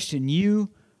you're a Christian,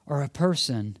 you are a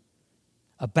person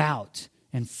about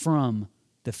and from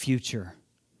the future.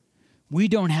 We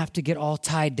don't have to get all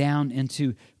tied down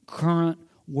into current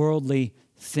worldly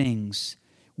things.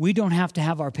 We don't have to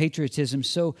have our patriotism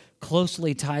so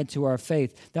closely tied to our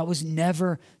faith. That was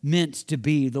never meant to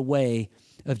be the way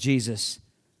of Jesus.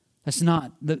 That's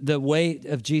not, the way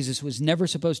of Jesus was never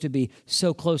supposed to be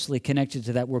so closely connected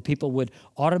to that where people would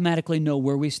automatically know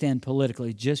where we stand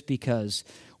politically just because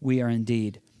we are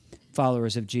indeed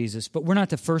followers of Jesus. But we're not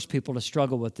the first people to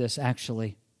struggle with this,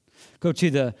 actually. Go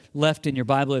to the left in your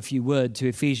Bible, if you would, to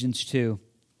Ephesians 2.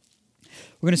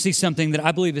 We're going to see something that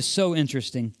I believe is so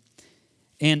interesting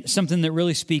and something that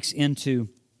really speaks into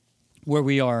where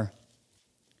we are.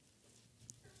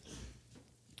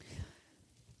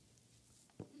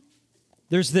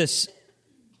 There's this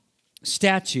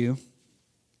statue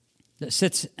that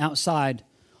sits outside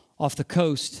off the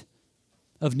coast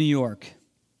of New York.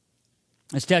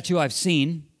 A statue I've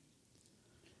seen.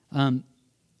 I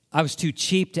was too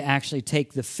cheap to actually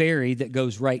take the ferry that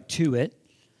goes right to it.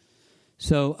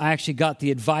 So I actually got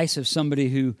the advice of somebody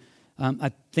who,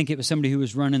 I think it was somebody who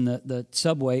was running the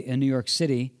subway in New York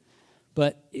City,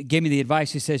 but it gave me the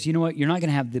advice. He says, "You know what, you're not going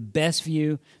to have the best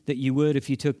view that you would if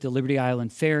you took the Liberty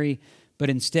Island ferry, but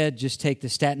instead just take the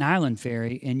Staten Island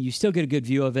ferry, and you still get a good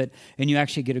view of it, and you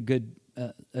actually get a good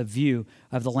a view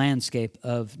of the landscape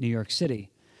of New York City."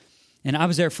 And I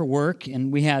was there for work,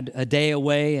 and we had a day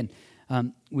away,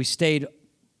 and we stayed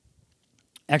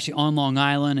actually on Long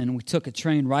Island, and we took a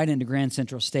train right into Grand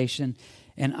Central Station.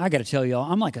 And I got to tell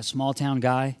y'all, I'm like a small town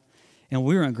guy, and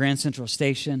we were in Grand Central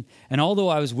Station. And although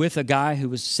I was with a guy who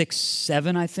was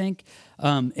 6'7", I think,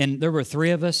 and there were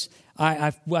three of us,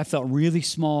 I felt really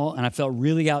small, and I felt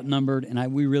really outnumbered,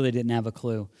 and we really didn't have a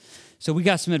clue. So we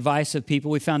got some advice of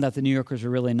people. We found out the New Yorkers were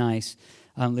really nice.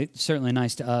 Certainly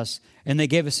nice to us. And they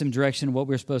gave us some direction of what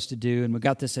we were supposed to do, and we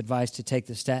got this advice to take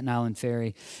the Staten Island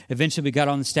ferry. Eventually, we got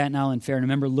on the Staten Island ferry, and I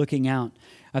remember looking out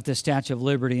at the Statue of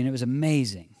Liberty, and it was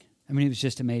amazing. I mean, it was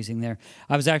just amazing there.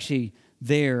 I was actually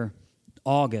there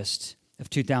August of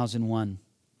 2001.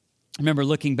 I remember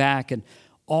looking back and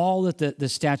all that the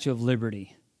Statue of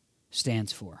Liberty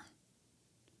stands for.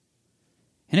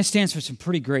 And it stands for some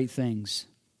pretty great things.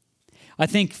 I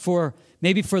think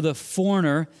maybe for the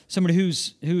foreigner, somebody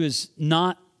who is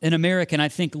not an American, I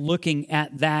think looking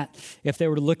at that, if they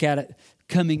were to look at it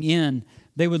coming in,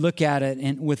 they would look at it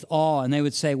and with awe, and they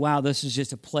would say, "Wow, this is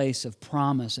just a place of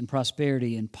promise and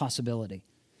prosperity and possibility."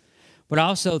 But I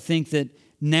also think that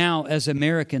now as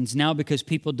Americans, now because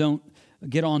people don't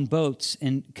get on boats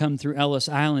and come through Ellis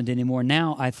Island anymore,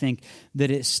 now I think that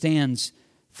it stands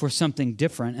for something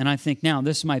different. And I think now,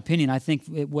 this is my opinion, I think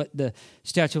what the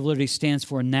Statue of Liberty stands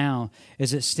for now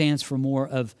is it stands for more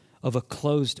of a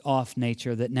closed-off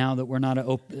nature, that now that we're not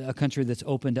a country that's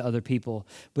open to other people,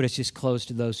 but it's just closed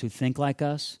to those who think like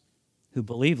us, who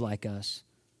believe like us,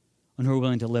 and who are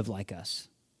willing to live like us.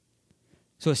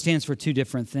 So it stands for two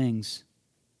different things.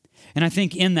 And I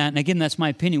think in that, and again, that's my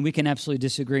opinion, we can absolutely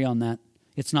disagree on that.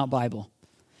 It's not Bible.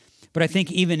 But I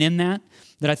think even in that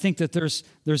I think that there's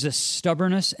a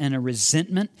stubbornness and a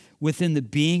resentment within the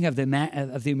being of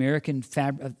the American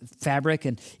fabric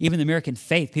and even the American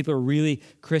faith. People are really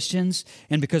Christians,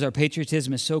 and because our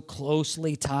patriotism is so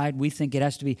closely tied, we think it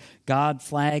has to be God,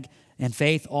 flag, and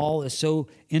faith. All is so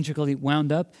intricately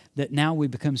wound up that now we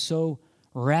become so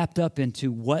wrapped up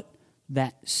into what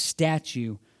that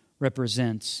statue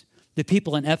represents. The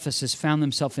people in Ephesus found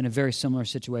themselves in a very similar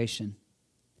situation.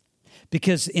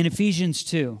 Because in Ephesians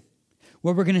 2,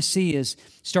 what we're going to see is,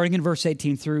 starting in verse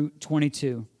 18 through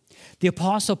 22, the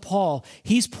Apostle Paul,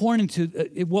 he's pointing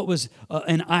to what was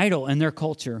an idol in their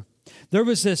culture. There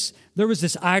was this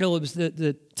idol. It was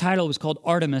the title was called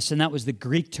Artemis, and that was the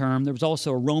Greek term. There was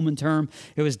also a Roman term.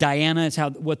 It was Diana, is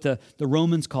what the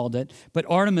Romans called it. But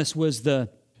Artemis was the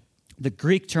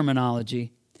Greek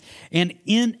terminology. And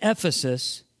in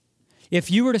Ephesus, if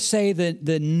you were to say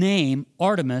the name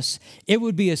Artemis, it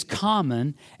would be as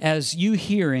common as you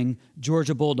hearing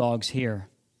Georgia Bulldogs here.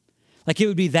 Like, it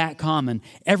would be that common.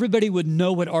 Everybody would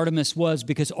know what Artemis was,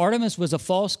 because Artemis was a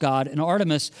false god, and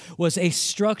Artemis was a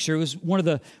structure. It was one of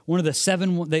the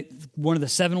seven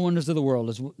wonders of the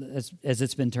world, as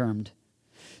it's been termed.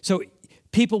 So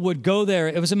people would go there.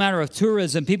 It was a matter of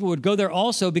tourism. People would go there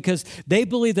also because they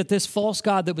believed that this false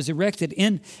god that was erected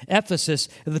in Ephesus,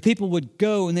 the people would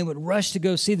go and they would rush to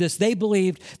go see this. They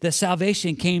believed that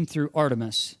salvation came through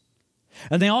Artemis.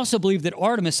 And they also believed that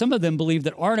Artemis, some of them believed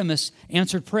that Artemis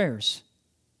answered prayers.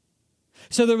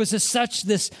 So there was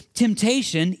this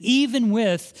temptation, even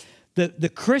with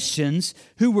the Christians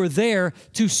who were there,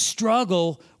 to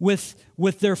struggle with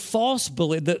their false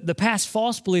belief, the past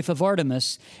false belief of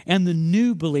Artemis and the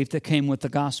new belief that came with the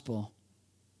gospel.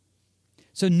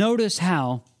 So notice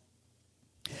how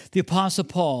the Apostle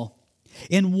Paul,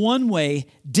 in one way,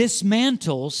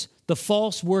 dismantles the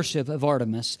false worship of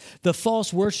Artemis, the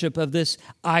false worship of this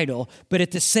idol, but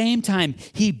at the same time,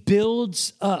 he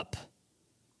builds up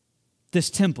this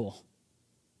temple.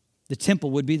 The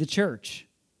temple would be the church.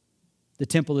 The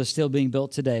temple is still being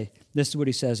built today. This is what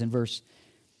he says in verse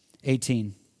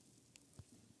 18.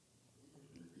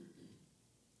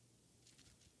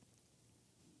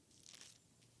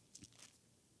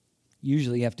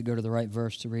 Usually you have to go to the right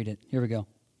verse to read it. Here we go.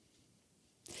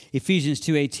 Ephesians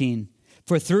 2:18.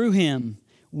 For through him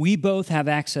we both have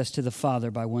access to the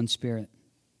Father by one Spirit.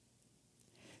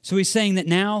 So he's saying that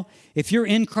now, if you're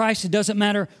in Christ, it doesn't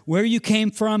matter where you came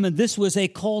from. And this was a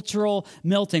cultural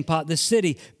melting pot. The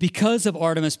city, because of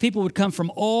Artemis, people would come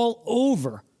from all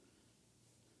over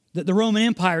the Roman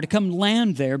Empire to come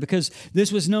land there, because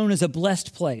this was known as a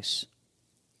blessed place.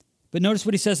 But notice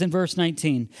what he says in verse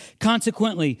 19.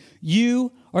 Consequently,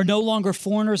 you are no longer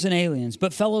foreigners and aliens,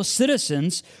 but fellow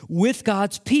citizens with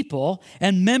God's people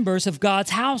and members of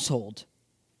God's household,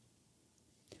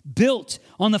 built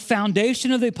on the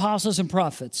foundation of the apostles and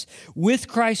prophets, with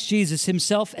Christ Jesus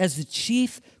himself as the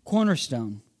chief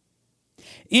cornerstone.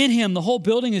 In him, the whole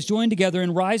building is joined together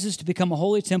and rises to become a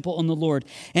holy temple in the Lord.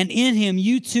 And in him,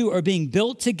 you too are being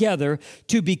built together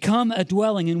to become a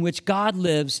dwelling in which God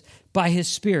lives by his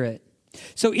Spirit.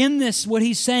 So in this, what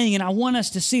he's saying, and I want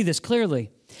us to see this clearly,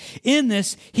 in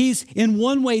this, he's in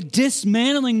one way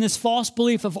dismantling this false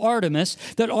belief of Artemis,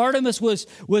 that Artemis was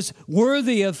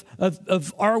worthy of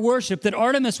our worship, that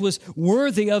Artemis was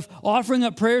worthy of offering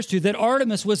up prayers to, that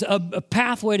Artemis was a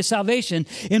pathway to salvation.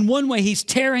 In one way, he's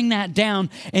tearing that down,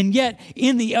 and yet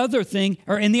in the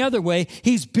other way,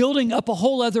 he's building up a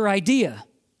whole other idea.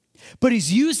 But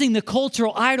he's using the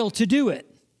cultural idol to do it,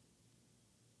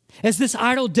 as this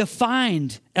idol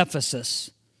defined Ephesus.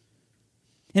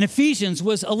 And Ephesians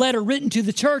was a letter written to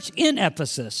the church in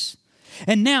Ephesus.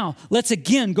 And now, let's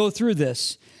again go through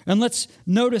this. And let's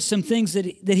notice some things that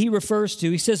he refers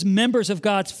to. He says members of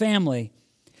God's family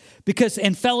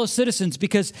and fellow citizens,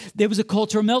 because there was a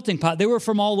cultural melting pot. They were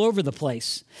from all over the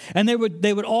place. And they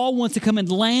would all want to come and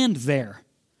land there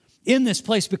in this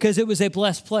place because it was a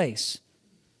blessed place.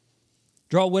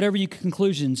 Draw whatever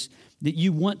conclusions that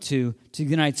you want to the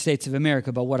United States of America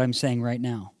about what I'm saying right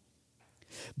now.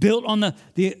 Built on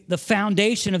the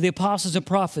foundation of the apostles and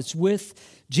prophets, with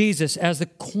Jesus as the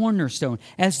cornerstone,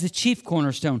 as the chief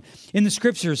cornerstone. In the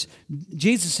scriptures,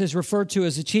 Jesus is referred to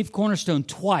as the chief cornerstone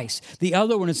twice. The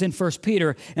other one is in 1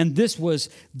 Peter, and this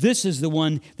is the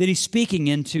one that he's speaking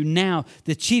into now,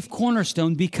 the chief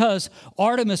cornerstone, because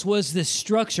Artemis was this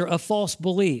structure of false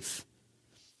belief.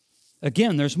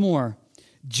 Again, there's more.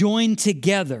 Joined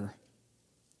together,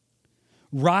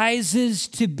 rises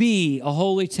to be a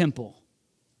holy temple.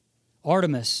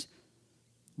 Artemis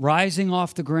rising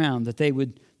off the ground that they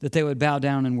would bow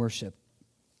down and worship.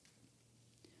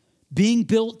 Being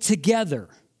built together.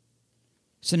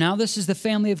 So now this is the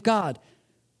family of God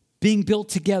being built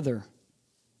together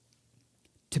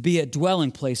to be a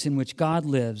dwelling place in which God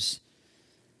lives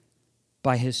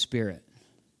by his Spirit.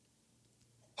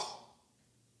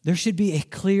 There should be a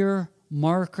clear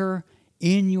marker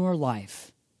in your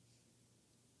life,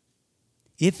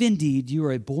 if indeed you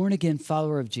are a born-again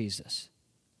follower of Jesus.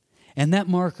 And that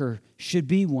marker should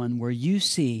be one where you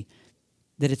see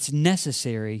that it's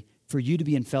necessary for you to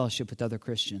be in fellowship with other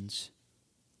Christians.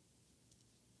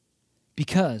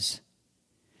 Because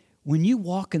when you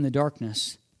walk in the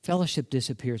darkness, fellowship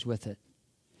disappears with it.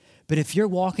 But if you're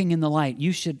walking in the light,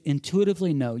 you should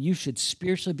intuitively know, you should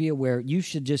spiritually be aware, you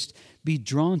should just be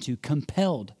drawn to,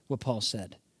 compelled, what Paul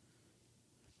said,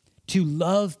 to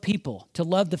love people, to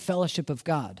love the fellowship of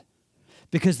God.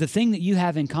 Because the thing that you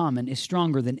have in common is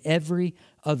stronger than every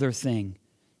other thing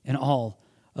in all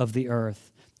of the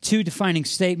earth. 2 defining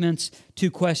statements,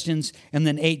 2 questions, and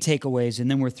then 8 takeaways,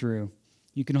 and then we're through.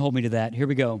 You can hold me to that. Here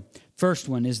we go. First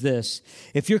one is this.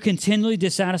 If you're continually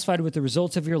dissatisfied with the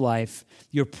results of your life,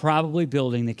 you're probably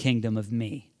building the kingdom of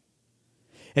me.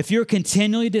 If you're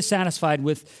continually dissatisfied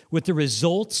with the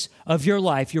results of your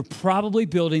life, you're probably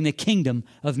building the kingdom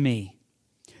of me.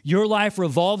 Your life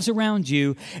revolves around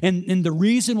you, and the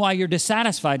reason why you're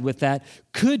dissatisfied with that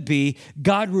could be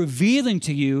God revealing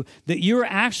to you that you're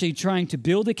actually trying to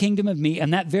build the kingdom of me,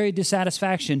 and that very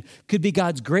dissatisfaction could be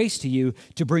God's grace to you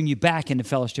to bring you back into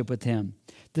fellowship with Him.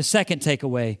 The second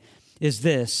takeaway is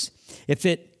this.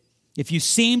 If you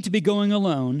seem to be going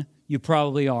alone, you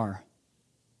probably are.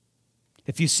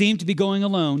 If you seem to be going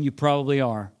alone, you probably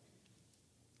are.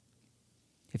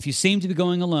 If you seem to be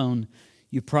going alone,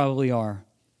 you probably are.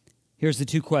 Here's the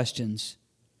 2 questions.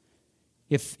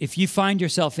 If you find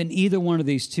yourself in either one of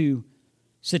these 2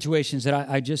 situations that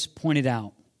I just pointed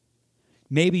out,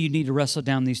 maybe you need to wrestle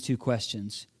down these 2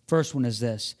 questions. First one is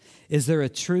this. Is there a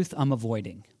truth I'm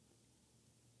avoiding?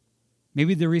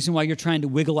 Maybe the reason why you're trying to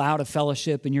wiggle out of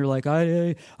fellowship and you're like,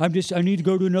 I need to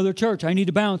go to another church. I need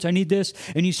to bounce. I need this.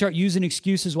 And you start using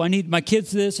excuses. Well, I need my kids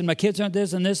this and my kids aren't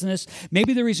this and this and this.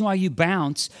 Maybe the reason why you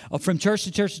bounce from church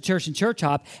to church to church and church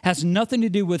hop has nothing to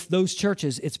do with those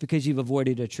churches. It's because you've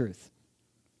avoided a truth.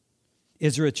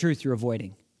 Is there a truth you're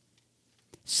avoiding?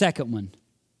 Second one,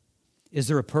 is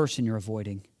there a person you're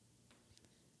avoiding?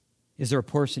 Is there a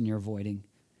person you're avoiding?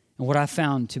 And what I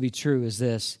found to be true is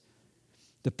this.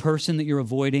 The person that you're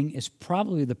avoiding is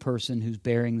probably the person who's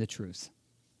bearing the truth.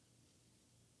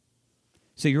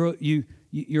 So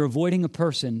you're avoiding a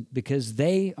person because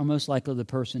they are most likely the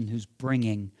person who's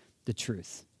bringing the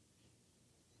truth.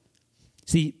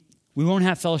 See, we won't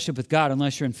have fellowship with God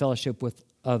unless you're in fellowship with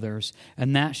others,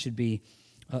 and that should be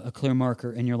a clear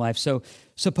marker in your life. So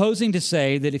supposing to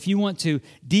say that if you want to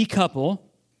decouple,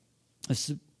 this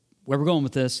is where we're going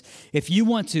with this, if you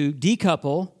want to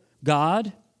decouple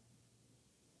God,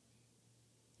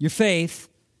 your faith,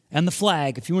 and the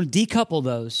flag, if you want to decouple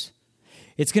those,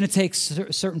 it's going to take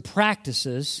certain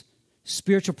practices,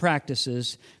 spiritual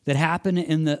practices, that happen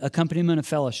in the accompaniment of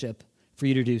fellowship for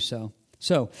you to do so.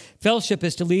 So, fellowship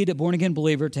is to lead a born-again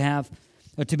believer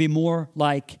to be more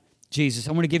like Jesus.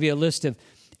 I want to give you a list of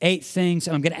 8 things,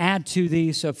 and I'm going to add to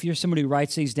these, so if you're somebody who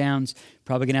writes these down,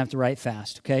 probably going to have to write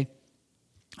fast, okay?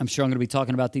 I'm sure I'm going to be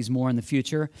talking about these more in the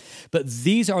future. But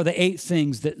these are the 8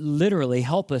 things that literally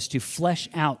help us to flesh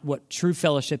out what true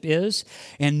fellowship is.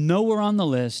 And nowhere on the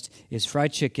list is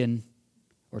fried chicken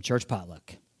or church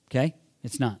potluck. Okay?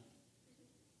 It's not.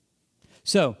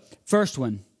 So, first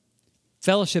one,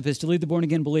 fellowship is to lead the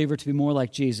born-again believer to be more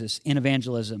like Jesus in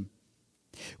evangelism.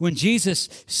 When Jesus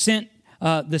sent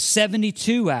the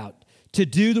 72 out to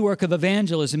do the work of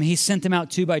evangelism, He sent them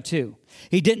out 2 by 2.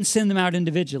 He didn't send them out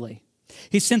individually.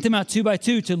 He sent them out 2 by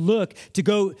 2 to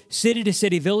go city to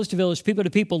city, village to village, people to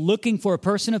people, looking for a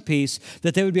person of peace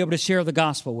that they would be able to share the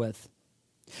gospel with.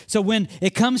 So when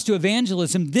it comes to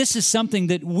evangelism, this is something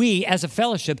that we as a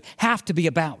fellowship have to be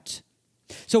about.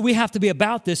 So we have to be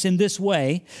about this in this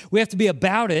way. We have to be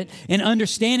about it in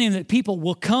understanding that people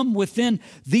will come within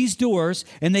these doors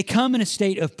and they come in a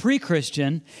state of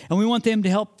pre-Christian, and we want them to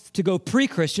help to go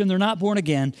pre-Christian, they're not born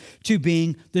again, to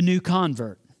being the new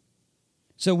convert.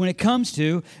 So when it comes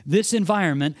to this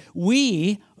environment,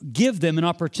 we give them an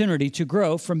opportunity to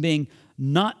grow from being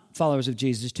not followers of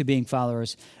Jesus to being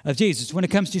followers of Jesus. When it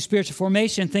comes to spiritual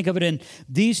formation, think of it in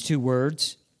these 2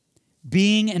 words,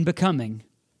 being and becoming.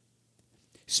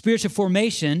 Spiritual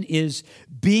formation is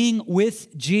being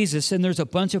with Jesus, and there's a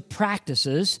bunch of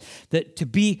practices that to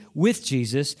be with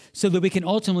Jesus so that we can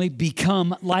ultimately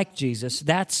become like Jesus.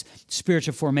 That's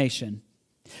spiritual formation.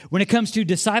 When it comes to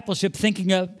discipleship, think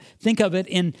of it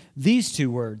in these 2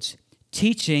 words,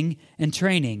 teaching and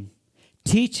training.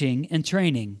 Teaching and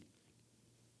training.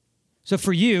 So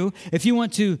for you, if you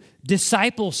want to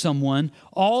disciple someone,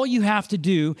 all you have to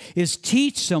do is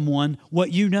teach someone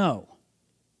what you know.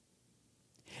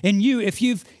 And if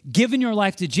you've given your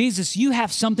life to Jesus, you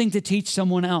have something to teach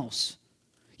someone else.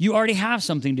 You already have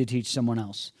something to teach someone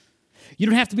else. You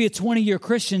don't have to be a 20-year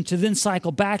Christian to then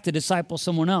cycle back to disciple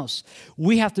someone else.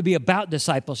 We have to be about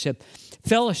discipleship.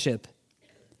 Fellowship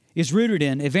is rooted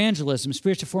in evangelism,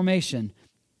 spiritual formation,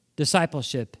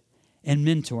 discipleship, and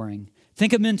mentoring.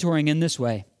 Think of mentoring in this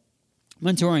way.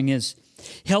 Mentoring is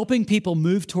helping people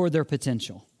move toward their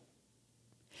potential.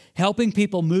 Helping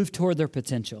people move toward their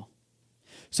potential.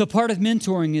 So part of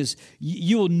mentoring is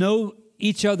you will know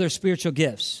each other's spiritual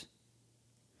gifts.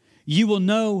 You will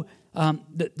know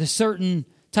the certain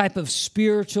type of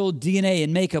spiritual DNA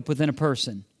and makeup within a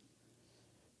person.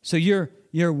 So you're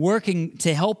working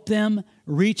to help them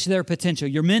reach their potential.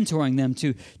 You're mentoring them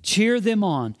to cheer them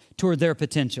on toward their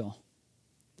potential.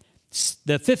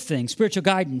 The fifth thing, spiritual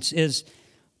guidance, is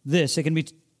this. It can be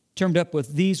termed up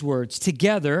with these words: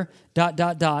 together, ...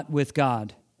 with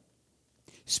God.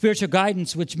 Spiritual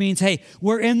guidance, which means, hey,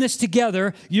 we're in this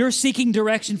together. You're seeking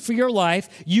direction for your life.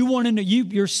 You want to know,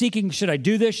 you're seeking, should I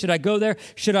do this? Should I go there?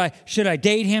 Should I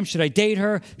date him? Should I date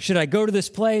her? Should I go to this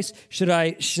place? Should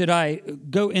I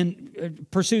go and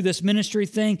pursue this ministry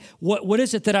thing? What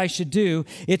is it that I should do?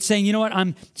 It's saying, you know what?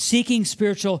 I'm seeking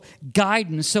spiritual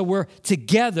guidance. So we're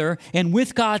together, and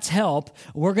with God's help,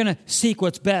 we're going to seek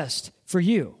what's best for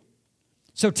you.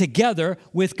 So together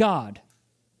with God.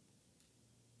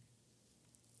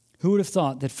 Who would have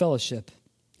thought that fellowship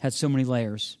had so many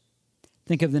layers?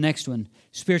 Think of the next one.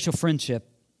 Spiritual friendship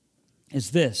is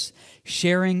this: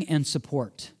 sharing and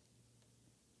support.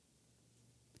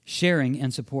 Sharing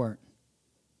and support.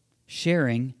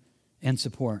 Sharing and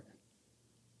support.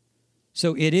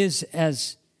 So it is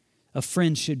as a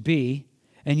friend should be,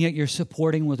 and yet you're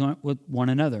supporting with one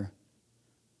another.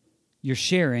 You're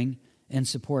sharing and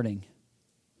supporting.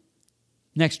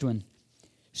 Next one.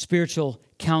 Spiritual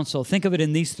counsel. Think of it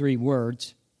in these three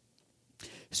words.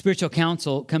 Spiritual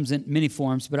counsel comes in many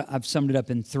forms, but I've summed it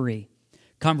up in three: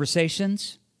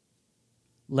 conversations,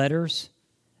 letters,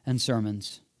 and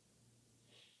sermons.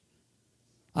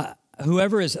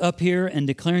 Whoever is up here and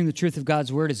declaring the truth of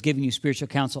God's word is giving you spiritual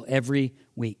counsel every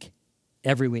week.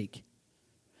 Every week.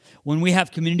 When we have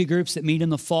community groups that meet in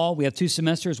the fall, we have 2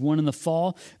 semesters, one in the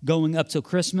fall going up till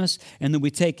Christmas, and then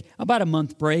we take about a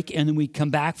month break, and then we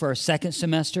come back for our second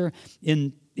semester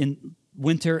in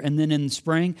winter and then in the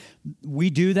spring. We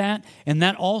do that, and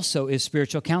that also is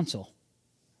spiritual counsel.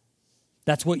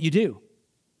 That's what you do.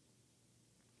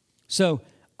 So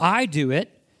I do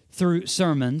it through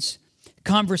sermons.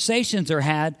 Conversations are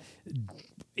had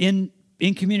in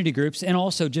community groups and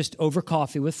also just over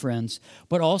coffee with friends,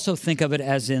 but also think of it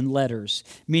as in letters,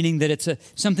 meaning that it's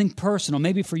something personal.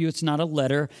 Maybe for you it's not a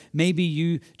letter. Maybe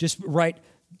you just write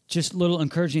just little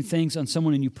encouraging things on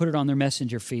someone and you put it on their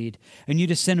messenger feed and you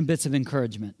just send them bits of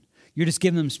encouragement. You're just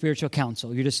giving them spiritual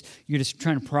counsel. You're just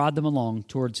trying to prod them along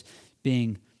towards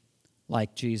being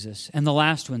like Jesus. And the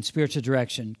last one, spiritual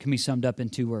direction, can be summed up in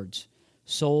 2 words: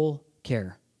 soul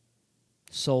care.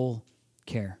 Soul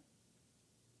care.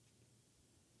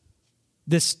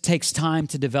 This takes time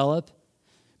to develop,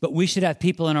 but we should have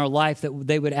people in our life that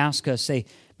they would ask us, say,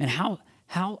 man, how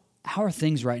are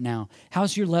things right now?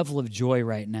 How's your level of joy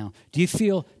right now? Do you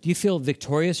feel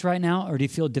victorious right now, or do you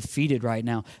feel defeated right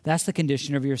now? That's the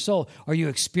condition of your soul. Are you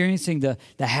experiencing the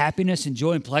happiness and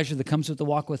joy and pleasure that comes with the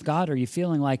walk with God? Or are you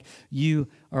feeling like you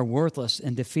are worthless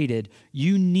and defeated?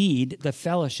 You need the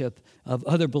fellowship of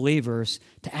other believers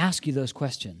to ask you those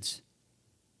questions.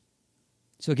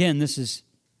 So again, this is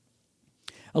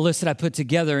a list that I put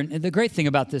together. And the great thing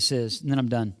about this is, and then I'm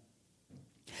done.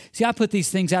 See, I put these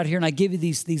things out here and I give you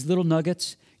these little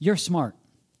nuggets. You're smart.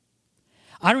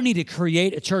 I don't need to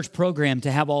create a church program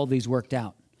to have all of these worked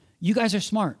out. You guys are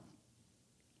smart.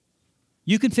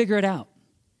 You can figure it out.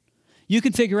 You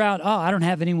can figure out, I don't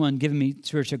have anyone giving me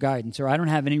spiritual guidance, or I don't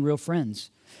have any real friends,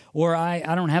 or I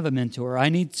don't have a mentor, or I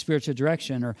need spiritual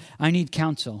direction, or I need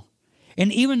counsel.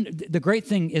 And even the great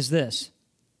thing is this: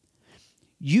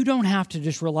 you don't have to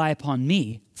just rely upon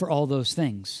me for all those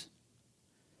things.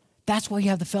 That's why you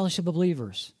have the fellowship of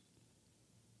believers.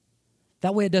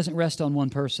 That way it doesn't rest on one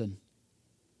person.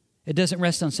 It doesn't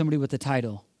rest on somebody with a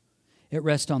title. It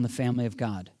rests on the family of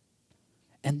God.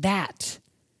 And that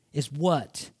is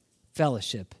what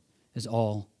fellowship is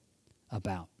all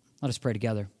about. Let us pray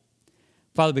together.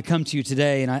 Father, we come to you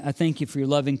today, and I thank you for your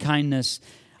loving kindness.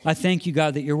 I thank you,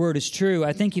 God, that your word is true.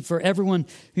 I thank you for everyone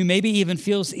who maybe even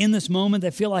feels in this moment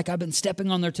that feel like I've been stepping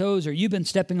on their toes, or you've been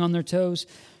stepping on their toes.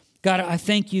 God, I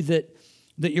thank you that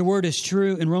your word is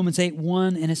true in Romans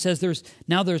 8:1, and it says there's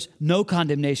no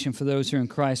condemnation for those who are in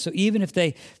Christ. So even if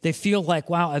they feel like,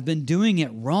 wow, I've been doing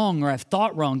it wrong, or I've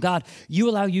thought wrong, God, you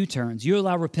allow U-turns, you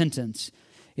allow repentance.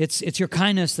 It's your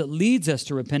kindness that leads us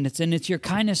to repentance, and it's your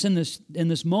kindness in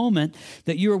this moment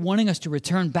that you are wanting us to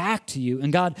return back to you.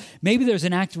 And God, maybe there's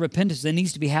an act of repentance that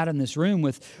needs to be had in this room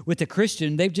with the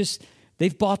Christian.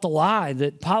 They've bought the lie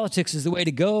that politics is the way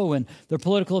to go, and their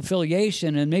political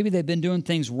affiliation, and maybe they've been doing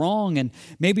things wrong, and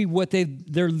maybe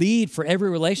their lead for every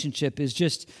relationship is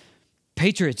just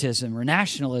patriotism or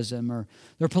nationalism or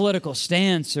their political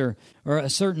stance or a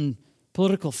certain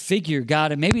political figure,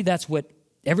 God. And maybe that's what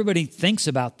everybody thinks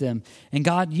about them. And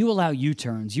God, you allow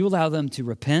U-turns. You allow them to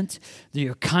repent.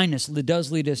 Your kindness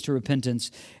does lead us to repentance.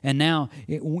 And now,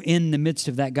 in the midst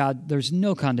of that, God, there's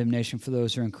no condemnation for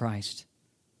those who are in Christ.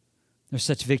 There's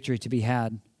such victory to be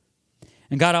had.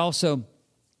 And God, also,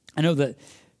 I know that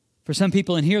for some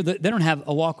people in here, they don't have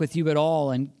a walk with you at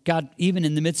all. And God, even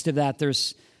in the midst of that,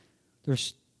 there's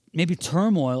maybe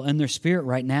turmoil in their spirit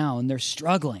right now, and they're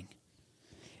struggling.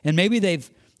 And maybe they've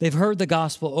heard the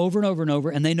gospel over and over and over,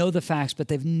 and they know the facts, but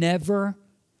they've never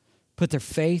put their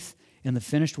faith in the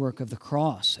finished work of the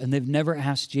cross. And they've never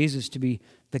asked Jesus to be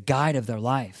the guide of their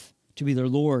life, to be their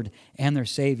Lord and their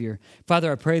Savior.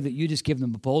 Father, I pray that you just give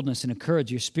them a boldness and a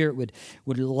courage. Your Spirit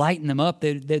would lighten them up.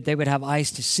 They would have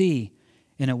eyes to see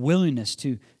and a willingness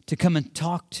to come and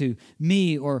talk to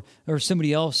me or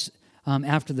somebody else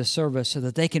after the service so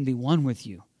that they can be one with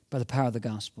you by the power of the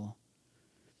gospel.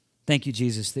 Thank you,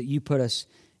 Jesus, that you put us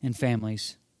in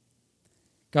families.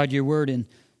 God, your word in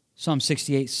Psalm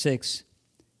 68:6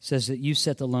 says that you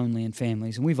set the lonely in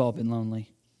families, and we've all been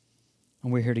lonely.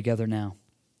 And we're here together now,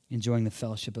 enjoying the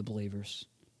fellowship of believers.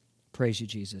 Praise you,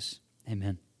 Jesus.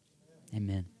 Amen.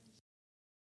 Amen.